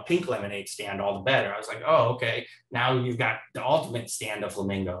 a pink lemonade stand, all the better. I was like, oh, okay. Now you've got the ultimate stand of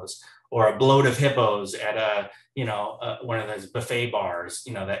flamingos, or a bloat of hippos at a, one of those buffet bars,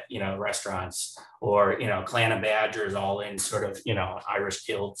 restaurants, or, clan of badgers all in sort of, Irish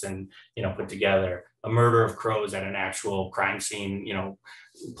kilts and, put together, a murder of crows at an actual crime scene,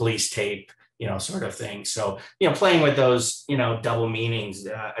 police tape, sort of thing. So, playing with those, double meanings,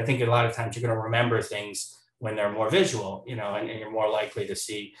 I think a lot of times you're going to remember things when they're more visual, and you're more likely to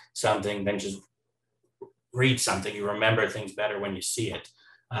see something than just read something. You remember things better when you see it.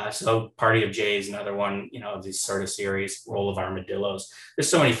 So Party of Jays, another one, these sort of series, Roll of Armadillos. There's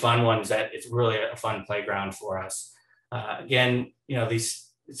so many fun ones that it's really a fun playground for us. Again, these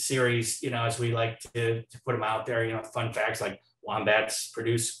series, as we like to put them out there, fun facts like wombats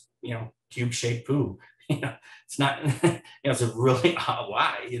produce, cube-shaped poo. It's not, it's a really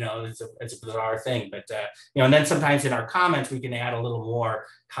why, it's a bizarre thing, but, and then sometimes in our comments, we can add a little more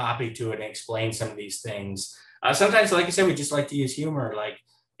copy to it and explain some of these things. Sometimes, like I said, we just like to use humor. Like,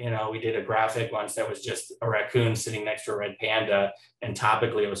 we did a graphic once that was just a raccoon sitting next to a red panda, and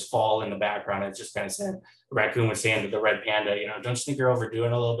topically it was fall in the background. It just kind of said, the raccoon was saying to the red panda, don't you think you're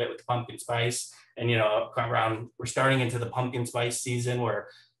overdoing a little bit with the pumpkin spice? And, we're starting into the pumpkin spice season where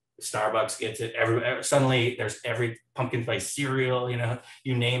Starbucks gets it. Suddenly there's every pumpkin spice cereal,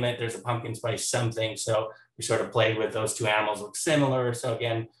 you name it, there's a pumpkin spice something. So we sort of played with those two animals look similar. So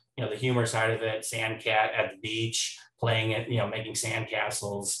again, the humor side of it, sand cat at the beach, playing it, making sand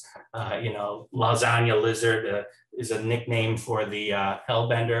castles, lasagna lizard is a nickname for the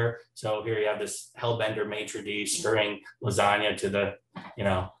hellbender. So here you have this hellbender maitre d' stirring lasagna to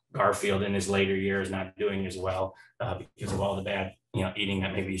the, Garfield in his later years not doing as well because of all the bad, eating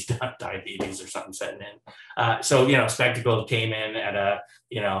that maybe he's got diabetes or something setting in. So, Spectacle came in at a,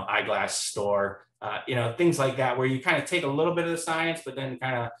 eyeglass store, things like that, where you kind of take a little bit of the science, but then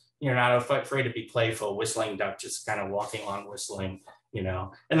kind of, you're not afraid to be playful. Whistling Duck, just kind of walking along whistling,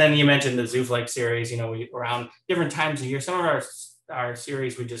 and then you mentioned the Zooflake series, we around different times of year. Some of our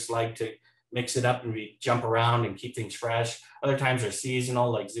series, we just like to mix it up and we jump around and keep things fresh. Other times are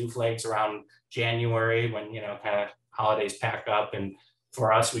seasonal, like Zooflakes around January when, kind of holidays pack up. And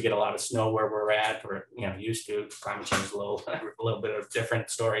for us, we get a lot of snow where we're at, or, used to. Climate change is a little bit of a different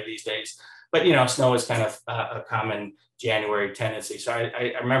story these days. But, snow is kind of a common January tendency. So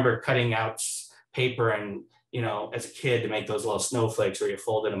I remember cutting out paper and, as a kid to make those little snowflakes where you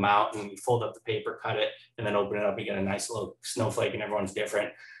folded them out and you fold up the paper, cut it, and then open it up, you get a nice little snowflake and everyone's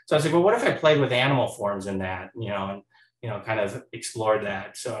different. So I was like, well, what if I played with animal forms in that, and, kind of explored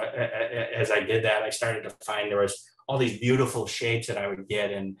that. So as I did that, I started to find there was all these beautiful shapes that I would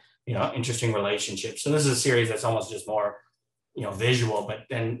get and, interesting relationships. So this is a series that's almost just more, visual, but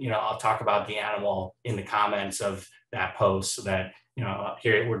then, I'll talk about the animal in the comments of that post so that,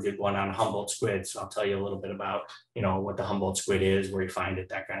 here we did one on Humboldt squid. So I'll tell you a little bit about, what the Humboldt squid is, where you find it,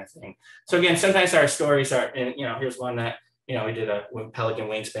 that kind of thing. So again, sometimes our stories are, and, here's one that, we did a pelican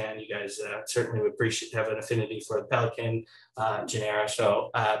wingspan. You guys certainly would have an affinity for the pelican genera.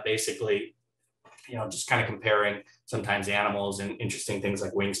 So basically, just kind of comparing sometimes animals and interesting things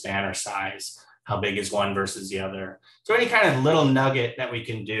like wingspan or size. How big is one versus the other? So any kind of little nugget that we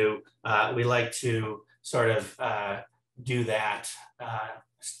can do, we like to sort of do that.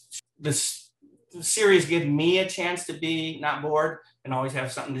 This series gives me a chance to be not bored and always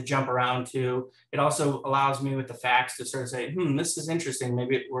have something to jump around to. It also allows me with the facts to sort of say, this is interesting.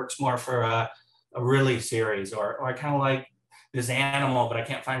 Maybe it works more for a really series, or I kind of like this animal, but I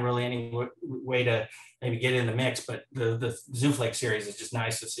can't find really any way to maybe get in the mix. But the Zooflake series is just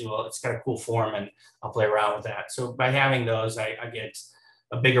nice to see. Well, it's got a cool form and I'll play around with that. So by having those, I get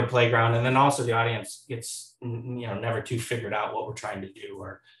a bigger playground. And then also the audience gets, never too figured out what we're trying to do,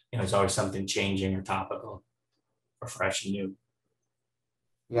 or, there's always something changing or topical or fresh and new.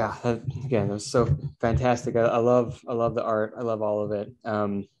 Yeah, again, it was so fantastic. I love the art. I love all of it.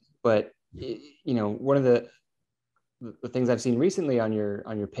 But one of the things I've seen recently on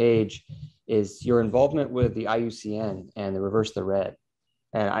your page is your involvement with the IUCN and the Reverse the Red.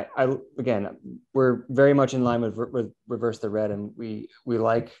 And I again, we're very much in line with Reverse the Red, and we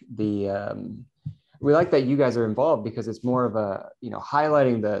like we like that you guys are involved because it's more of a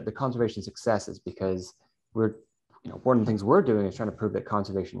highlighting the conservation successes, because we're one of the things we're doing is trying to prove that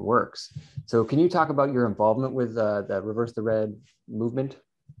conservation works. So can you talk about your involvement with the Reverse the Red movement?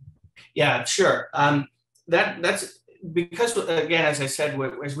 Yeah, sure. That's because, again, as I said,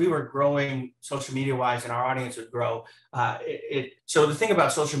 as we were growing social media wise and our audience would grow, so the thing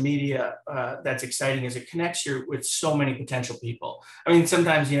about social media that's exciting is it connects you with so many potential people. I mean,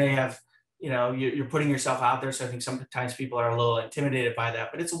 sometimes, you have, you're putting yourself out there. So I think sometimes people are a little intimidated by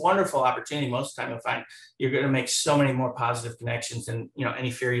that, but it's a wonderful opportunity. Most of the time you'll find you're going to make so many more positive connections than, any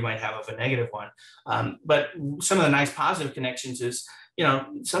fear you might have of a negative one. But some of the nice positive connections is,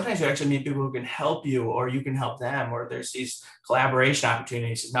 sometimes you actually meet people who can help you, or you can help them, or there's these collaboration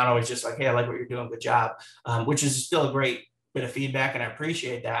opportunities. It's not always just like, hey, I like what you're doing, good job, which is still a great bit of feedback, and I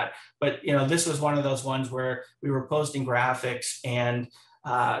appreciate that. But, this was one of those ones where we were posting graphics, and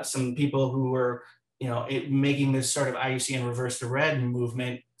some people who were, making this sort of IUCN Reverse the Red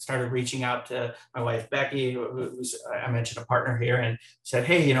movement started reaching out to my wife, Becky, who's, I mentioned, a partner here, and said,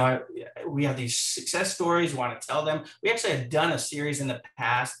 hey, we have these success stories, we want to tell them. We actually had done a series in the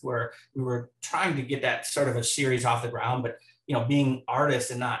past where we were trying to get that sort of a series off the ground, but, being artists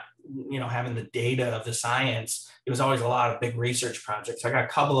and not, having the data of the science, it was always a lot of big research projects. I got a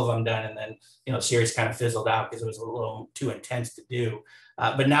couple of them done, and then, the series kind of fizzled out because it was a little too intense to do.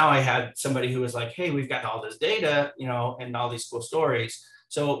 But now I had somebody who was like, hey, we've got all this data, and all these cool stories.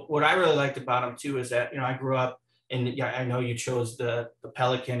 So what I really liked about them too is that, I grew up, and I know you chose the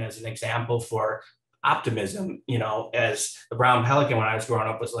pelican as an example for optimism, as the brown pelican when I was growing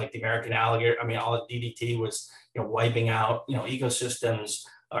up was like the American alligator. I mean, all the DDT was, wiping out, ecosystems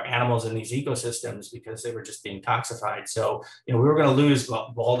or animals in these ecosystems because they were just being toxified. So, we were going to lose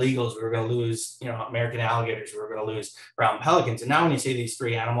bald eagles, we were going to lose, American alligators, we were going to lose brown pelicans. And now when you see these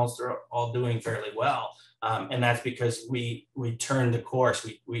three animals, they're all doing fairly well. And that's because we turned the course,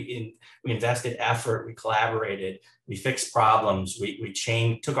 we invested effort, we collaborated, we fixed problems, we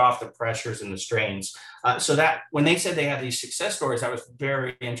took off the pressures and the strains. So that when they said they had these success stories, I was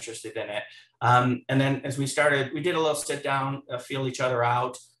very interested in it. And then as we started, we did a little sit down, feel each other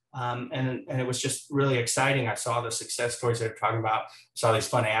out. And it was just really exciting. I saw the success stories they were talking about. I saw these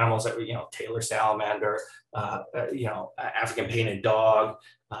fun animals that were, Taylor salamander, African painted dog,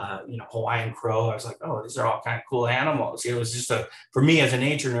 Hawaiian crow. I was like, oh, these are all kind of cool animals. It was just for me as a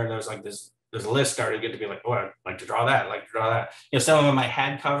nature nerd, there was like there's a list started to get to be like, oh, I'd like to draw that, I'd like to draw that. Some of them I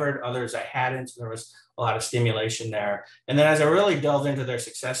had covered, others I hadn't. So there was a lot of stimulation there. And then as I really delved into their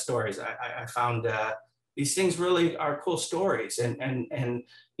success stories, I found these things really are cool stories, and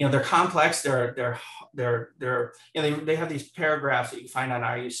they're complex. They have these paragraphs that you find on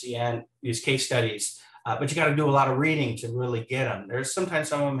IUCN, these case studies but you got to do a lot of reading to really get them. There's sometimes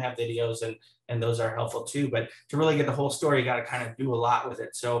some of them have videos, and those are helpful too, but to really get the whole story, you got to kind of do a lot with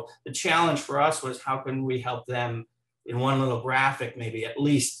it. So the challenge for us was, how can we help them in one little graphic, maybe at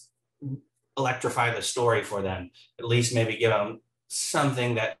least electrify the story for them, at least maybe give them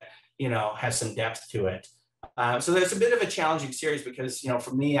something that, has some depth to it. So there's a bit of a challenging series because,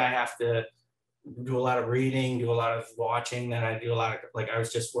 for me, I have to do a lot of reading, do a lot of watching. Then I do a lot of, like, I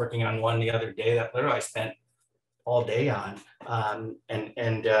was just working on one the other day that literally I spent all day on.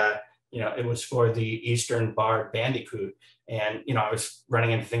 It was for the Eastern barred bandicoot. And, I was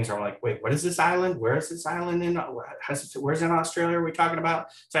running into things where I'm like, wait, what is this island? Where is this island in? Where's in Australia are we talking about?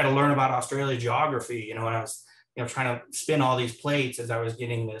 So I had to learn about Australia geography, and I was, trying to spin all these plates as I was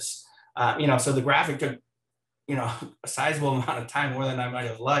getting this, so the graphic took, a sizable amount of time, more than I might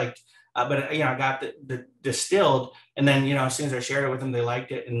have liked. But I got the distilled, and then, as soon as I shared it with them, they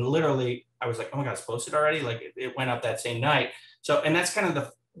liked it. And literally I was like, oh my God, it's posted already. Like it went up that same night. So, and that's kind of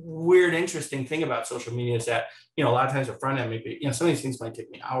the weird, interesting thing about social media is that, a lot of times the front end, maybe, some of these things might take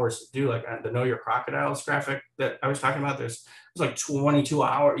me hours to do, like the Know Your Crocodiles graphic that I was talking about. It was like 22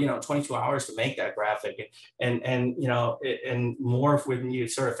 hours to make that graphic, and more when you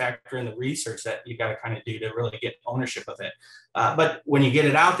sort of factor in the research that you got to kind of do to really get ownership of it. But when you get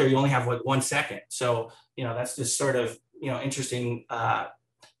it out there, you only have like 1 second. So, that's just sort of, interesting,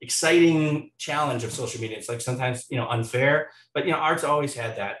 exciting challenge of social media. It's like sometimes, unfair, but, art's always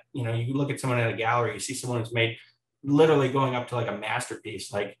had that. You look at someone in a gallery, you see someone who's made literally going up to like a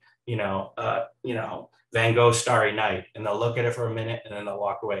masterpiece, like, Van Gogh's Starry Night, and they'll look at it for a minute and then they'll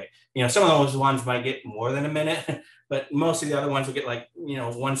walk away. Some of those ones might get more than a minute, but most of the other ones will get like,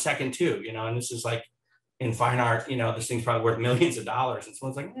 1 second too, and this is like in fine art, this thing's probably worth millions of dollars, and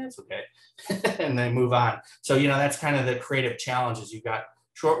someone's like, it's okay. And they move on. So, that's kind of the creative challenges. You've got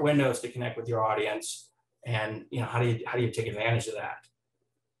short windows to connect with your audience, and, how do you take advantage of that?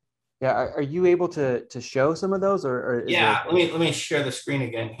 Yeah, are you able to show some of those, or yeah? Let me share the screen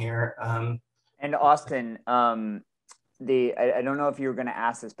again here. And Austin, I don't know if you were going to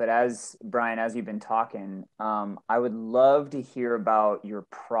ask this, but as you've been talking, I would love to hear about your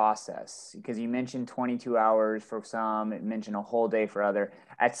process, because you mentioned 22 hours for some, it mentioned a whole day for other.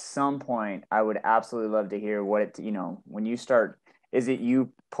 At some point, I would absolutely love to hear what it, when you start, is it you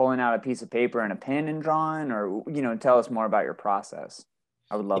pulling out a piece of paper and a pen and drawing, or, tell us more about your process.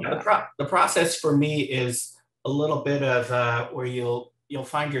 I would love that. The process for me is a little bit of where you'll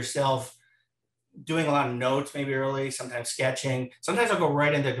find yourself doing a lot of notes, maybe early, sometimes sketching. Sometimes I'll go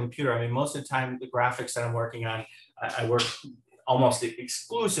right into the computer. I mean, most of the time, the graphics that I'm working on, I work almost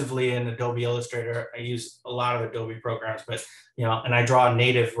exclusively in Adobe Illustrator. I use a lot of Adobe programs, but, and I draw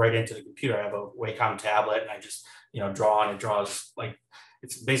native right into the computer. I have a Wacom tablet, and I just, draw, and it draws like,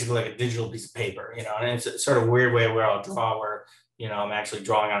 it's basically like a digital piece of paper, and it's a sort of weird way where I'll draw where, I'm actually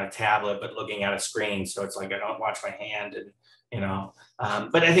drawing on a tablet, but looking at a screen. So it's like, I don't watch my hand, and,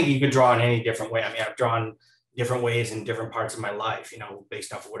 but I think you could draw in any different way. I mean, I've drawn different ways in different parts of my life,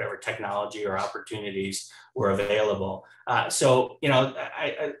 based off of whatever technology or opportunities were available. So,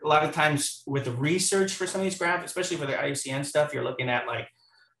 a lot of times with the research for some of these graphics, especially for the IUCN stuff, you're looking at like,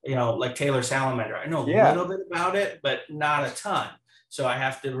 like Taylor Salamander. I know a little bit about it, but not a ton. So I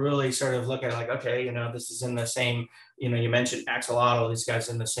have to really sort of look at like, okay, this is in the same, you mentioned axolotl, these guys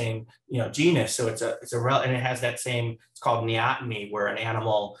in the same, genus. So and it has that same, it's called neoteny, where an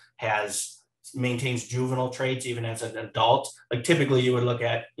animal maintains juvenile traits even as an adult. Like typically you would look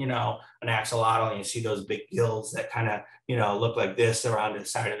at, an axolotl, and you see those big gills that kind of, look like this around the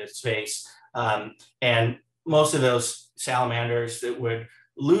side of its face. And most of those salamanders that would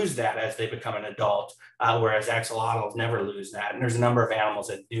lose that as they become an adult, whereas axolotls never lose that. And there's a number of animals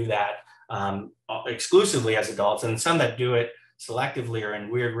that do that exclusively as adults, and some that do it selectively or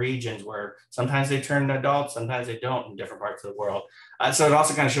in weird regions where sometimes they turn adults, sometimes they don't in different parts of the world. So it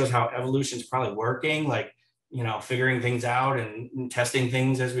also kind of shows how evolution is probably working, like, figuring things out and testing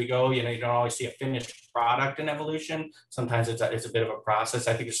things as we go. You don't always see a finished product in evolution. Sometimes it's a bit of a process.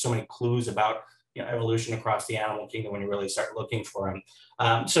 I think there's so many clues about evolution across the animal kingdom when you really start looking for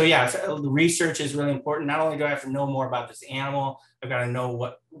them. So the research is really important. Not only do I have to know more about this animal, I've got to know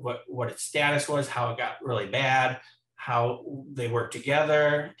what its status was, how it got really bad, how they work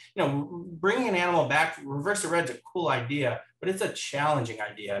together. Bringing an animal back, reverse the red's a cool idea, but it's a challenging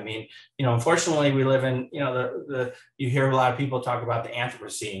idea. I mean, unfortunately we live in, you hear a lot of people talk about the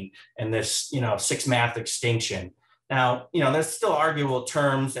Anthropocene and this, 6-math extinction. Now, there's still arguable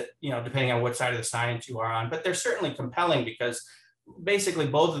terms that, depending on what side of the science you are on, but they're certainly compelling because basically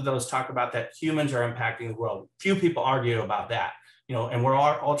both of those talk about that humans are impacting the world. Few people argue about that. and we're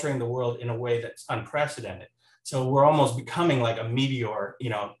altering the world in a way that's unprecedented. So we're almost becoming like a meteor,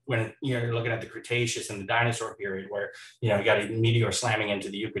 when you're looking at the Cretaceous and the dinosaur period, where, you got a meteor slamming into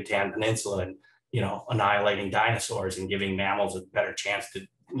the Yucatan Peninsula and, annihilating dinosaurs and giving mammals a better chance to,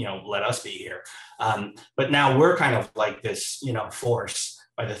 let us be here. But now we're kind of like this, force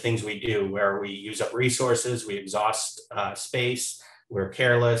by the things we do, where we use up resources, we exhaust space, we're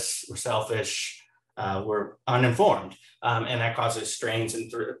careless, we're selfish, we're uninformed. And that causes strains.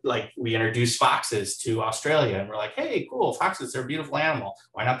 And like we introduce foxes to Australia and we're like, hey, cool, foxes, they're a beautiful animal.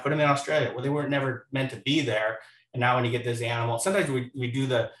 Why not put them in Australia? Well, they weren't never meant to be there. And now when you get this animal, sometimes we do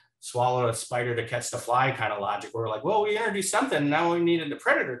the swallow a spider to catch the fly kind of logic. We're like, well, we introduced something. Now we needed a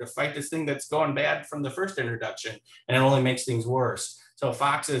predator to fight this thing that's going bad from the first introduction. And it only makes things worse. So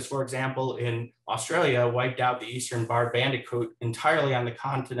foxes, for example, in Australia, wiped out the eastern barred bandicoot entirely on the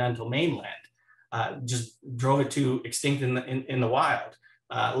continental mainland. Just drove it to extinct in the wild.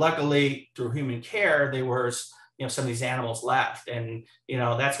 Luckily, through human care, there was some of these animals left, and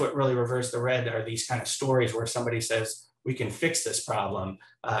that's what really reversed the red. Are these kind of stories where somebody says we can fix this problem?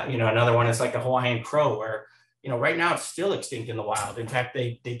 Another one is like the Hawaiian crow, where right now it's still extinct in the wild. In fact,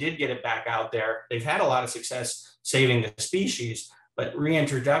 they did get it back out there. They've had a lot of success saving the species, but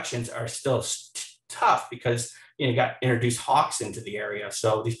reintroductions are still tough because you got introduced hawks into the area.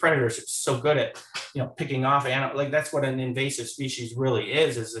 So these predators are so good at, picking off animals. Like that's what an invasive species really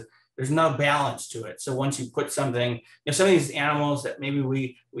is there's no balance to it. So once you put something, some of these animals that maybe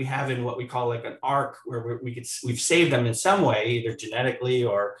we have in what we call like an arc, where we've saved them in some way, either genetically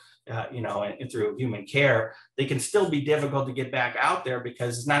or, and through human care, they can still be difficult to get back out there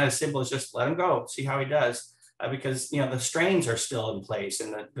because it's not as simple as just let him go, see how he does. Because the strains are still in place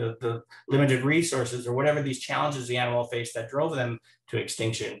and the limited resources or whatever these challenges the animal faced that drove them to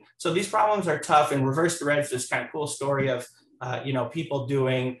extinction. So these problems are tough. And Reverse the Red is this kind of cool story of people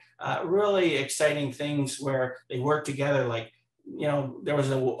doing really exciting things where they work together. Like there was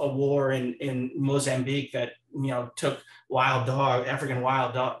a war in Mozambique that took African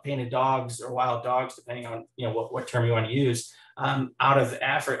wild dog, painted dogs or wild dogs, depending on what term you want to use, out of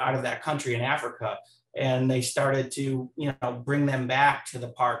that country in Africa. And they started to, bring them back to the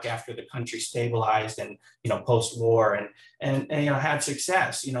park after the country stabilized and, post-war and had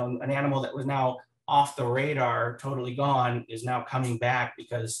success. An animal that was now off the radar, totally gone, is now coming back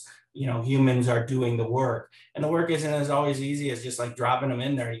because, humans are doing the work. And the work isn't as always easy as just like dropping them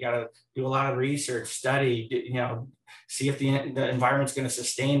in there. You got to do a lot of research, study, see if the environment's going to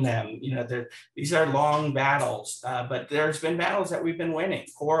sustain them. These are long battles, but there's been battles that we've been winning.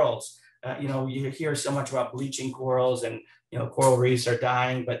 Corals. You hear so much about bleaching corals and, coral reefs are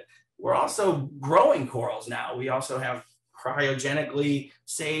dying, but we're also growing corals now. We also have cryogenically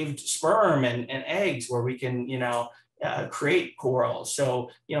saved sperm and eggs where we can, create corals. So,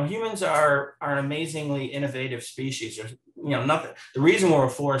 humans are an amazingly innovative species. There's, nothing. The reason we're a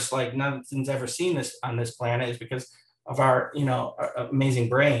force like nothing's ever seen this on this planet is because of our, our amazing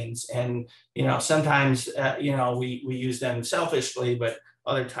brains. And, sometimes, we use them selfishly, but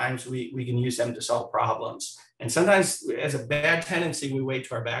other times we can use them to solve problems. And sometimes as a bad tendency, we wait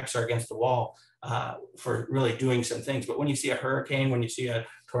till our backs are against the wall for really doing some things. But when you see a hurricane, when you see a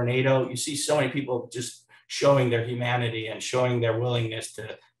tornado, you see so many people just showing their humanity and showing their willingness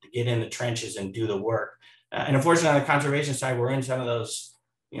to get in the trenches and do the work. And unfortunately, on the conservation side, we're in some of those,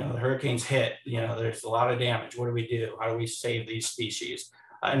 the hurricanes hit, there's a lot of damage. What do we do? How do we save these species?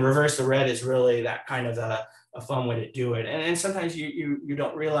 And Reverse the Red is really that kind of a fun way to do it. And sometimes you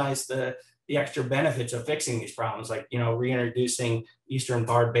don't realize the extra benefits of fixing these problems, like, reintroducing eastern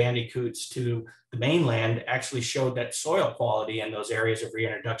barred bandicoots to the mainland actually showed that soil quality in those areas of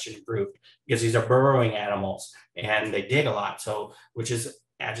reintroduction improved because these are burrowing animals and they dig a lot. So, which is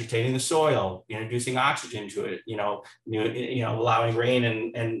agitating the soil, introducing oxygen to it, allowing rain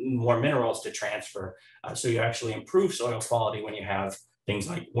and more minerals to transfer. So you actually improve soil quality when you have things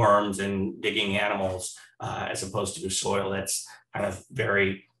like worms and digging animals, as opposed to soil that's kind of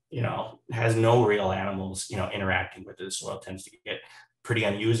very, has no real animals, interacting with it. The soil tends to get pretty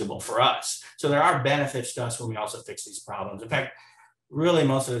unusable for us. So there are benefits to us when we also fix these problems. In fact, really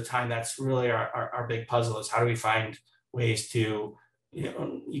most of the time, that's really our big puzzle is how do we find ways to,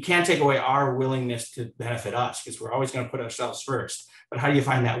 you can't take away our willingness to benefit us because we're always going to put ourselves first. But how do you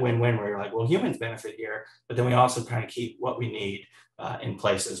find that win-win where you're like, well, humans benefit here, but then we also kind of keep what we need in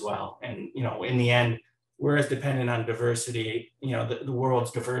place as well. And, in the end, we're as dependent on diversity, the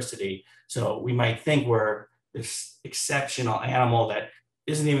world's diversity. So we might think we're this exceptional animal that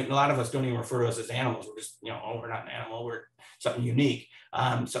isn't even, a lot of us don't even refer to us as animals. We're just, we're not an animal, we're something unique,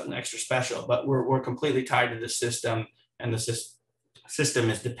 something extra special, but we're completely tied to the system and the system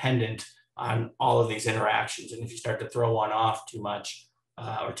is dependent on all of these interactions. And if you start to throw one off too much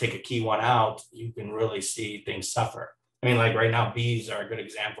or take a key one out, you can really see things suffer. I mean, like right now, bees are a good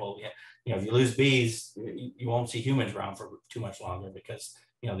example. If you lose bees, you won't see humans around for too much longer because,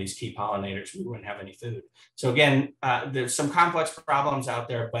 these key pollinators, we wouldn't have any food. So again, there's some complex problems out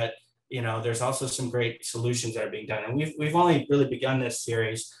there, but there's also some great solutions that are being done. And we've only really begun this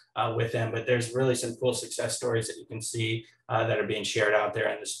series with them, but there's really some cool success stories that you can see that are being shared out there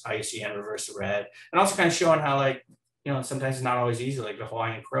in this IUCN Reverse the Red, and also kind of showing how, like, sometimes it's not always easy, like the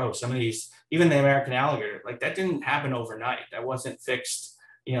Hawaiian crow. Some of these, even the American alligator, like that didn't happen overnight. That wasn't fixed.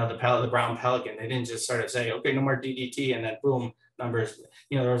 The brown pelican, they didn't just sort of say, okay, no more DDT, and then boom, numbers.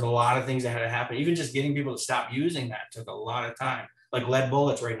 There was a lot of things that had to happen. Even just getting people to stop using that took a lot of time. Like lead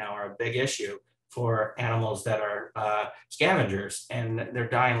bullets right now are a big issue for animals that are scavengers, and they're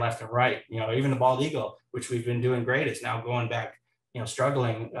dying left and right. Even the bald eagle, which we've been doing great, is now going back,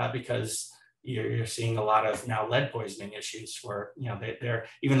 struggling because you're seeing a lot of now lead poisoning issues where, they're,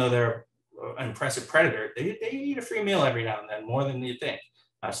 even though they're an impressive predator, they eat a free meal every now and then, more than you think.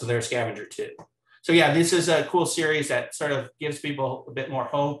 So they're a scavenger too. So yeah, this is a cool series that sort of gives people a bit more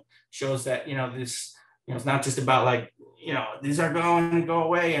hope, shows that, this, it's not just about like, these are going to go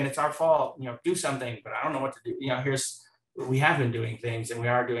away and it's our fault, do something, but I don't know what to do. We have been doing things, and we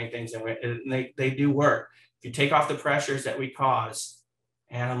are doing things, and they do work. If you take off the pressures that we cause,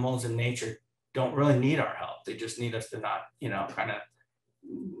 animals and nature don't really need our help. They just need us to not,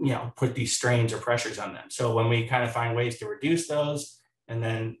 put these strains or pressures on them. So when we kind of find ways to reduce those, and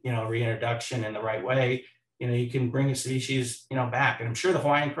then, reintroduction in the right way, you can bring a species, back. And I'm sure the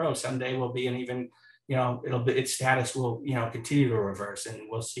Hawaiian crow someday will be an even, its status will, continue to reverse, and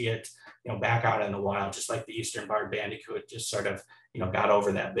we'll see it, back out in the wild, just like the Eastern barred bandicoot just sort of, got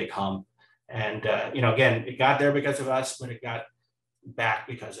over that big hump. And, again, it got there because of us, but it got back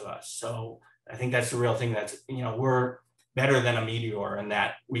because of us. So I think that's the real thing. That's, we're better than a meteor in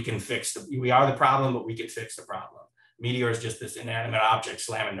that we can we are the problem, but we can fix the problem. Meteor is just this inanimate object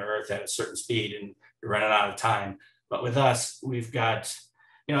slamming to Earth at a certain speed, and you're running out of time. But with us, we've got,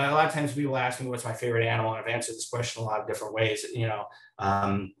 a lot of times people ask me what's my favorite animal, and I've answered this question a lot of different ways.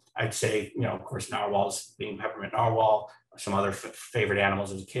 I'd say, of course, narwhals, being Peppermint Narwhal, some other favorite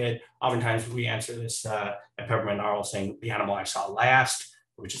animals as a kid. Oftentimes we answer this at Peppermint Narwhal saying the animal I saw last,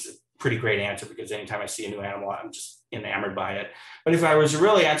 which is a pretty great answer because anytime I see a new animal, I'm just enamored by it. But if I was to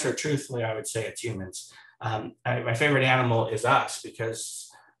really answer it truthfully, I would say it's humans. My favorite animal is us because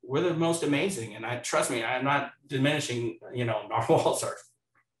we're the most amazing. And trust me, I'm not diminishing, narwhals are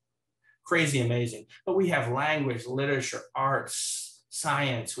crazy amazing, but we have language, literature, arts,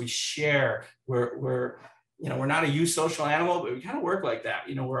 science, we share. We're not a eusocial animal, but we kind of work like that.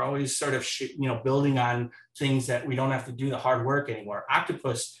 We're always sort of, building on things that we don't have to do the hard work anymore.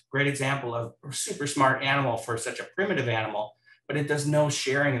 Octopus, great example of a super smart animal for such a primitive animal, but it does no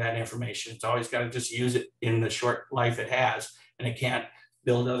sharing of that information. It's always got to just use it in the short life it has, and it can't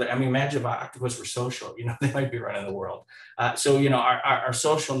build other. I mean, imagine if octopus were social, they might be running the world. So, our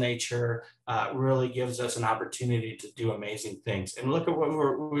social nature really gives us an opportunity to do amazing things. And look at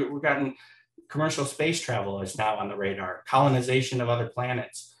what we've gotten. Commercial space travel is now on the radar, colonization of other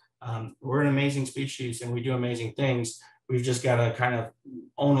planets. We're an amazing species and we do amazing things. We've just got to kind of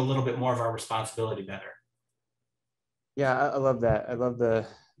own a little bit more of our responsibility better. Yeah, I love that. I love the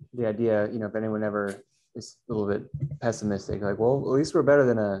idea, if anyone ever is a little bit pessimistic, like, well, at least we're better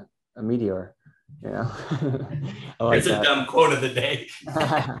than a meteor, I like it's a dumb quote of the day.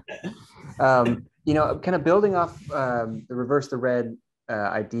 Kind of building off the Reverse the Red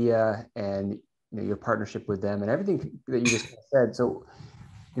idea and your partnership with them and everything that you just said. So,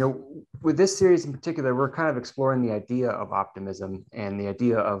 with this series in particular, we're kind of exploring the idea of optimism and the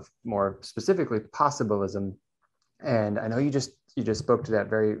idea of, more specifically, possibilism. And I know you just spoke to that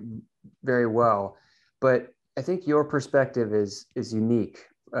very, very well, but I think your perspective is unique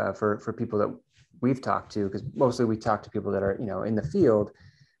for people that we've talked to, because mostly we talk to people that are, in the field,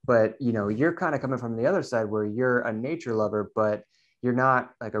 but, you're kind of coming from the other side where you're a nature lover, but you're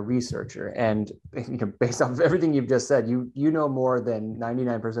not like a researcher. And based off of everything you've just said, you know more than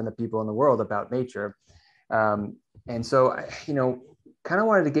 99% of people in the world about nature. And so, kind of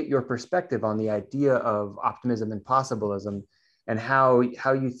wanted to get your perspective on the idea of optimism and possibilism and how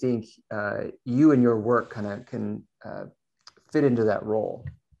you think you and your work kind of can fit into that role.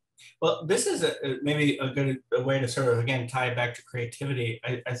 Well, this is maybe a good way to sort of, again, tie it back to creativity.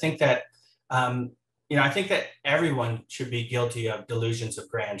 I think that, I think that everyone should be guilty of delusions of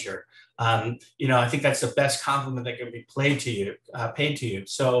grandeur. I think that's the best compliment that can be paid to you.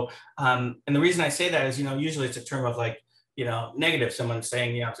 So, and the reason I say that is, usually it's a term of like, negative. Someone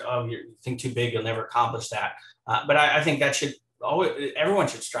saying, oh, you think too big, you'll never accomplish that. But I think that everyone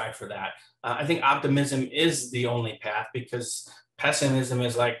should strive for that. I think optimism is the only path, because pessimism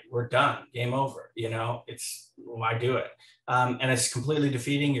is like, we're done, game over. It's, why do it? And it's completely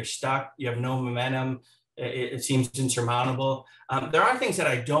defeating. You're stuck. You have no momentum. It seems insurmountable. There are things that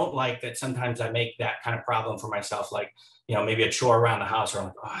I don't like that sometimes I make that kind of problem for myself, like, maybe a chore around the house, where I'm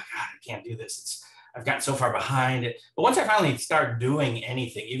like, oh God, I can't do this. I've gotten so far behind it. But once I finally start doing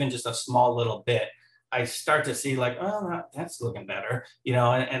anything, even just a small little bit, I start to see like, oh, that's looking better,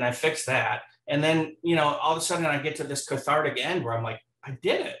 and I fix that. And then, all of a sudden I get to this cathartic end where I'm like, I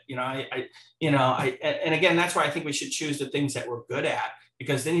did it. And again, that's why I think we should choose the things that we're good at,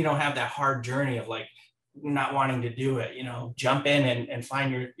 because then you don't have that hard journey of like not wanting to do it. Jump in and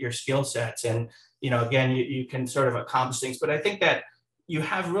find your skill sets. And, again, you can sort of accomplish things. But I think that you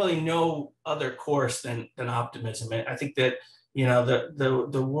have really no other course than optimism. And I think that,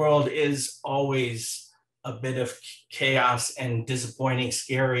 the world is always a bit of chaos and disappointing,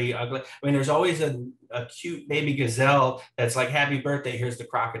 scary, ugly. I mean, there's always a cute baby gazelle that's like, happy birthday, here's the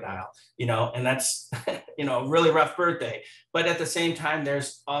crocodile, and that's, a really rough birthday. But at the same time,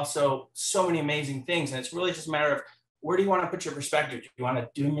 there's also so many amazing things. And it's really just a matter of, where do you want to put your perspective? Do you want to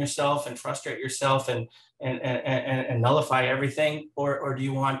doom yourself and frustrate yourself and nullify everything? Or do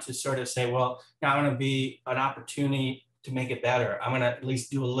you want to sort of say, well, now I'm going to be an opportunity to make it better. I'm going to at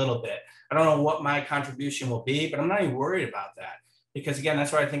least do a little bit. I don't know what my contribution will be, but I'm not even worried about that. Because again,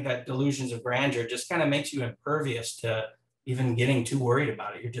 that's why I think that delusions of grandeur just kind of makes you impervious to even getting too worried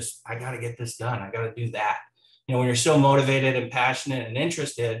about it. You're just, I got to get this done. I got to do that. When you're so motivated and passionate and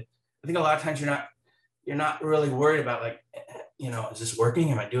interested, I think a lot of times you're not really worried about like, is this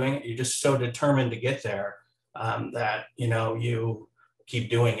working? Am I doing it? You're just so determined to get there that, you keep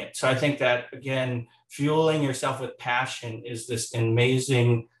doing it. So I think that, again, fueling yourself with passion is this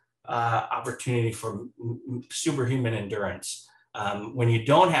amazing opportunity for superhuman endurance. When you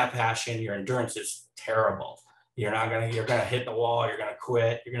don't have passion, your endurance is terrible. You're going to hit the wall. You're going to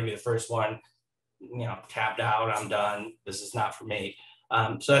quit. You're going to be the first one, tapped out. I'm done. This is not for me.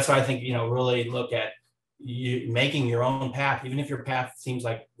 So that's why I think, really look at you making your own path. Even if your path seems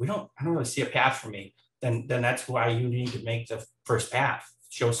like I don't really see a path for me, then that's why you need to make the first path.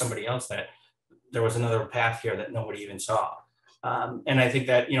 Show somebody else that there was another path here that nobody even saw. And I think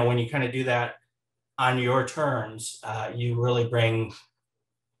that, when you kind of do that on your terms, you really bring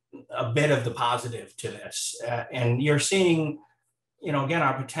a bit of the positive to this. And you're seeing, again,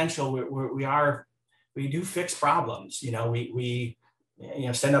 our potential. We do fix problems. We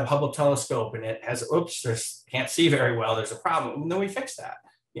send a Hubble telescope and it has, can't see very well. There's a problem. And then we fix that.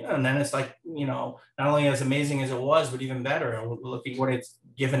 And then it's like, not only as amazing as it was, but even better. And looking what it's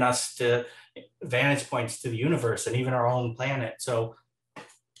given us to vantage points to the universe and even our own planet. So,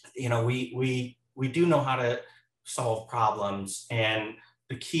 we do know how to solve problems, and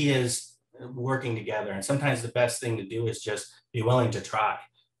the key is working together. And sometimes the best thing to do is just be willing to try,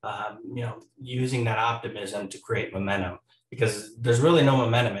 using that optimism to create momentum, because there's really no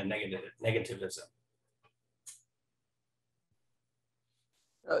momentum in negativism.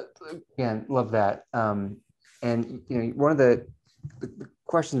 Again, love that. And one of the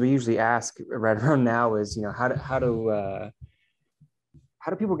questions we usually ask right around now is, how do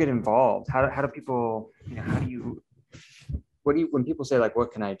people get involved? How do people, when people say like,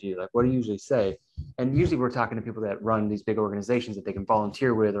 what can I do? Like, what do you usually say? And usually we're talking to people that run these big organizations that they can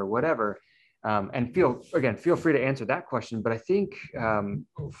volunteer with or whatever. And feel free to answer that question. But I think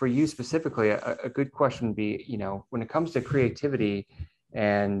for you specifically, a good question would be, when it comes to creativity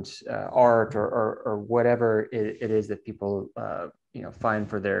and art or whatever it is that people find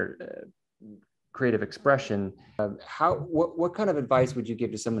for their creative expression, what kind of advice would you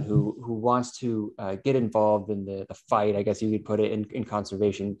give to someone who wants to get involved in the fight, I guess you could put it, in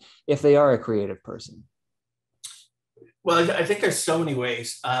conservation, if they are a creative person? Well, I think there's so many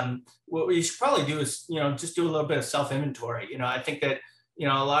ways. What you should probably do is, just do a little bit of self-inventory. I think that, a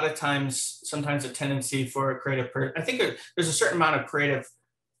lot of times, sometimes a tendency for a creative person, I think there's a certain amount of creative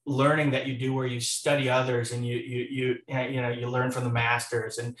learning that you do where you study others and you learn from the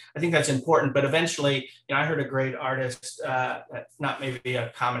masters. And I think that's important. But eventually, I heard a great artist, that's not maybe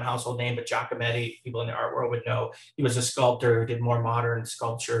a common household name, but Giacometti, people in the art world would know. He was a sculptor who did more modern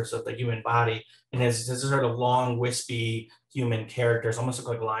sculptures of the human body. And his sort of long, wispy human characters almost look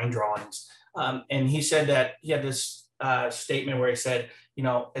like line drawings. And he said that he had this statement where he said,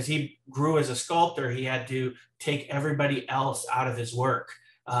 as he grew as a sculptor, he had to take everybody else out of his work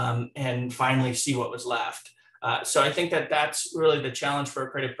and finally see what was left. So I think that that's really the challenge for a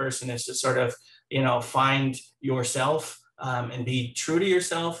creative person, is to sort of, find yourself, and be true to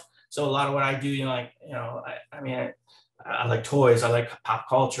yourself. So a lot of what I do, I like toys, I like pop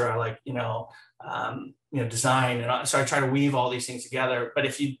culture, I like, design. And so I try to weave all these things together. But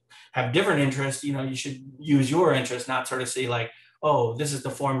if you have different interests, you should use your interest, not sort of see like, oh, this is the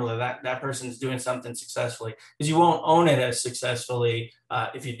formula that person's doing something successfully, because you won't own it as successfully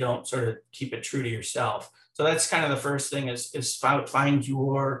if you don't sort of keep it true to yourself. So that's kind of the first thing is find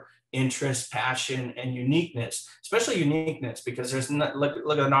your interest, passion, and uniqueness, especially uniqueness, because look at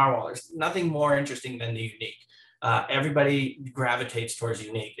the narwhal. There's nothing more interesting than the unique. Everybody gravitates towards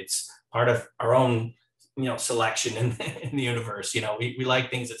unique. It's part of our own selection in the universe. We like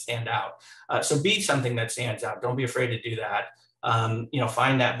things that stand out. So be something that stands out. Don't be afraid to do that.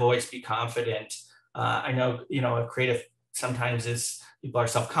 Find that voice, be confident. I know, a creative sometimes people are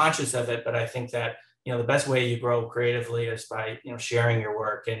self-conscious of it, but I think that, the best way you grow creatively is by, sharing your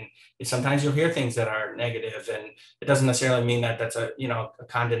work. And sometimes you'll hear things that are negative, and it doesn't necessarily mean that that's a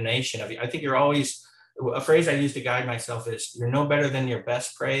condemnation of you. I think you're always, a phrase I use to guide myself is, you're no better than your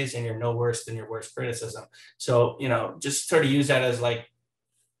best praise, and you're no worse than your worst criticism. So, just sort of use that as like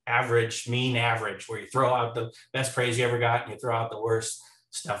mean average, where you throw out the best praise you ever got and you throw out the worst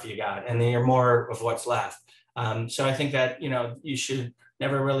stuff you got, and then you're more of what's left. So I think that, you should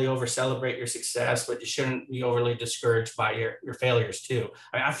never really over celebrate your success, but you shouldn't be overly discouraged by your failures too.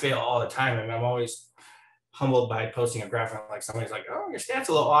 I fail all the time. I'm always humbled by posting a graphic, like somebody's like, oh, your stat's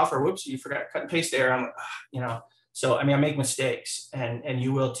a little off, or whoops, you forgot to cut and paste there. I'm like, so I make mistakes, and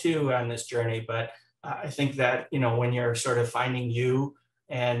you will too on this journey. But I think that, when you're sort of finding you,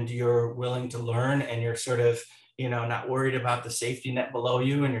 and you're willing to learn, and you're sort of, not worried about the safety net below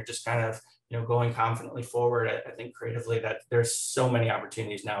you, and you're just kind of, going confidently forward. I think creatively that there's so many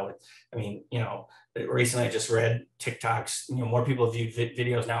opportunities now recently I just read TikToks, more people view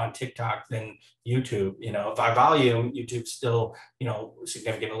videos now on TikTok than YouTube. By volume, YouTube's still,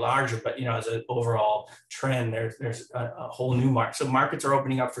 significantly larger, but, as an overall trend, there's a whole new market. So markets are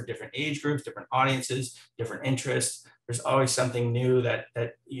opening up for different age groups, different audiences, different interests. There's always something new that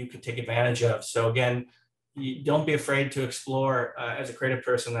you could take advantage of. So again, you don't be afraid to explore. As a creative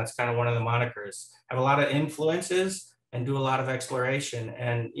person, that's kind of one of the monikers. Have a lot of influences and do a lot of exploration,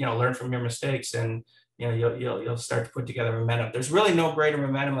 and learn from your mistakes, and you'll start to put together momentum. There's really no greater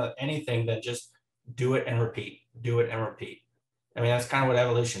momentum of anything than just do it and repeat, do it and repeat. That's kind of what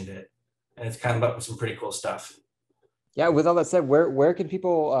evolution did, and it's kind of up with some pretty cool stuff. Yeah. With all that said, where can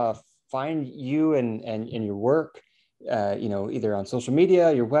people find you and your work? Either on social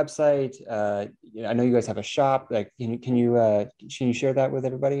media, your website. I know you guys have a shop. Like, can you share that with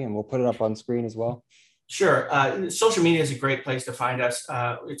everybody, and we'll put it up on screen as well? Sure. Social media is a great place to find us.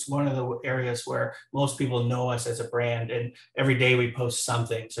 It's one of the areas where most people know us as a brand, and every day we post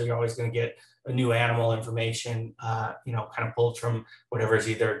something. So you're always going to get a new animal information, kind of pulled from whatever is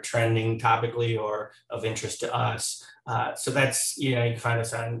either trending topically or of interest to us. So that's, you can find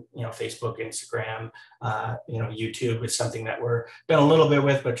us on, Facebook, Instagram, YouTube is something that we're done a little bit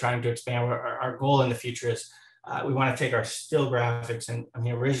with, but trying to expand. Our goal in the future is we want to take our still graphics, and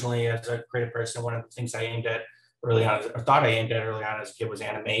originally as a creative person, one of the things I aimed at early on, or thought I aimed at early on as a kid, was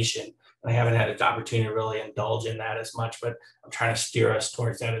animation. And I haven't had an opportunity to really indulge in that as much, but I'm trying to steer us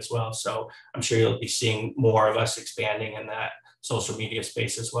towards that as well. So I'm sure you'll be seeing more of us expanding in that social media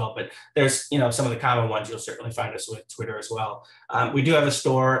space as well. But there's, some of the common ones, you'll certainly find us with Twitter as well. We do have a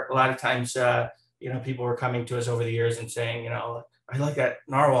store. A lot of times, people were coming to us over the years and saying, I like that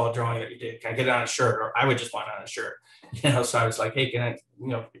narwhal drawing that you did. Can I get it on a shirt? Or I would just want it on a shirt. So I was like, hey, can I,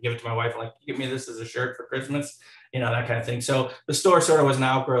 give it to my wife? I'm like, give me this as a shirt for Christmas, that kind of thing. So the store sort of was an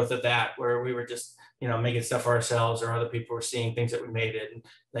outgrowth of that, where we were just, making stuff for ourselves, or other people were seeing things that we made it. And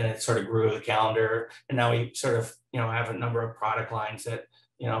then it sort of grew the calendar. And now we sort of, have a number of product lines that,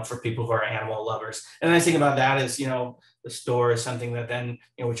 for people who are animal lovers. And the nice thing about that is, the store is something that then,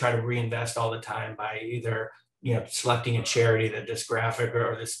 we try to reinvest all the time by either, selecting a charity that this graphic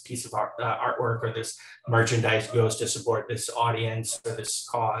or this piece of artwork or this merchandise goes to support this audience or this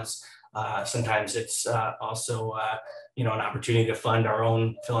cause. Sometimes it's also, an opportunity to fund our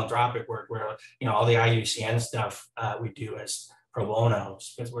own philanthropic work, where, all the IUCN stuff we do as pro bono,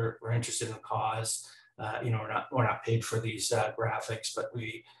 because we're interested in the cause. We're not paid for these graphics, but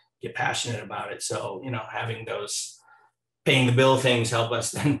we get passionate about it. So, having those paying the bill things help us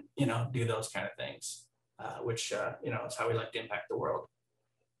then, do those kind of things. Which, is how we like to impact the world.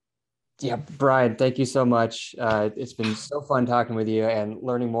 Yeah, Brian, thank you so much. It's been so fun talking with you and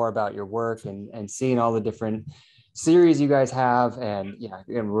learning more about your work and seeing all the different series you guys have. And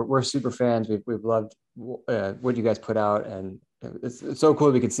we're super fans. We've loved what you guys put out, and it's so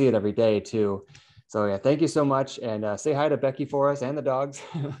cool we can see it every day too. So yeah, thank you so much. And say hi to Becky for us and the dogs.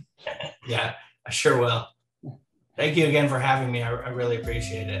 Yeah, I sure will. Thank you again for having me. I really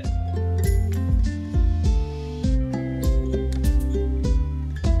appreciate it.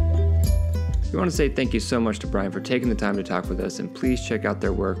 We want to say thank you so much to Brian for taking the time to talk with us, and please check out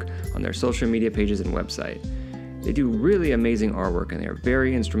their work on their social media pages and website. They do really amazing artwork, and they are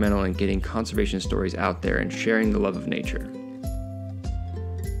very instrumental in getting conservation stories out there and sharing the love of nature.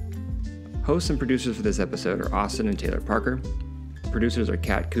 Hosts and producers for this episode are Austin and Taylor Parker. Producers are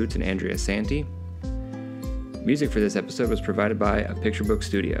Kat Coots and Andrea Santi. Music for this episode was provided by A Picture Book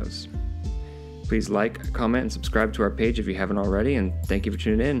Studios. Please like, comment, and subscribe to our page if you haven't already, and thank you for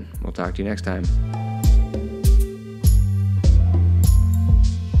tuning in. We'll talk to you next time.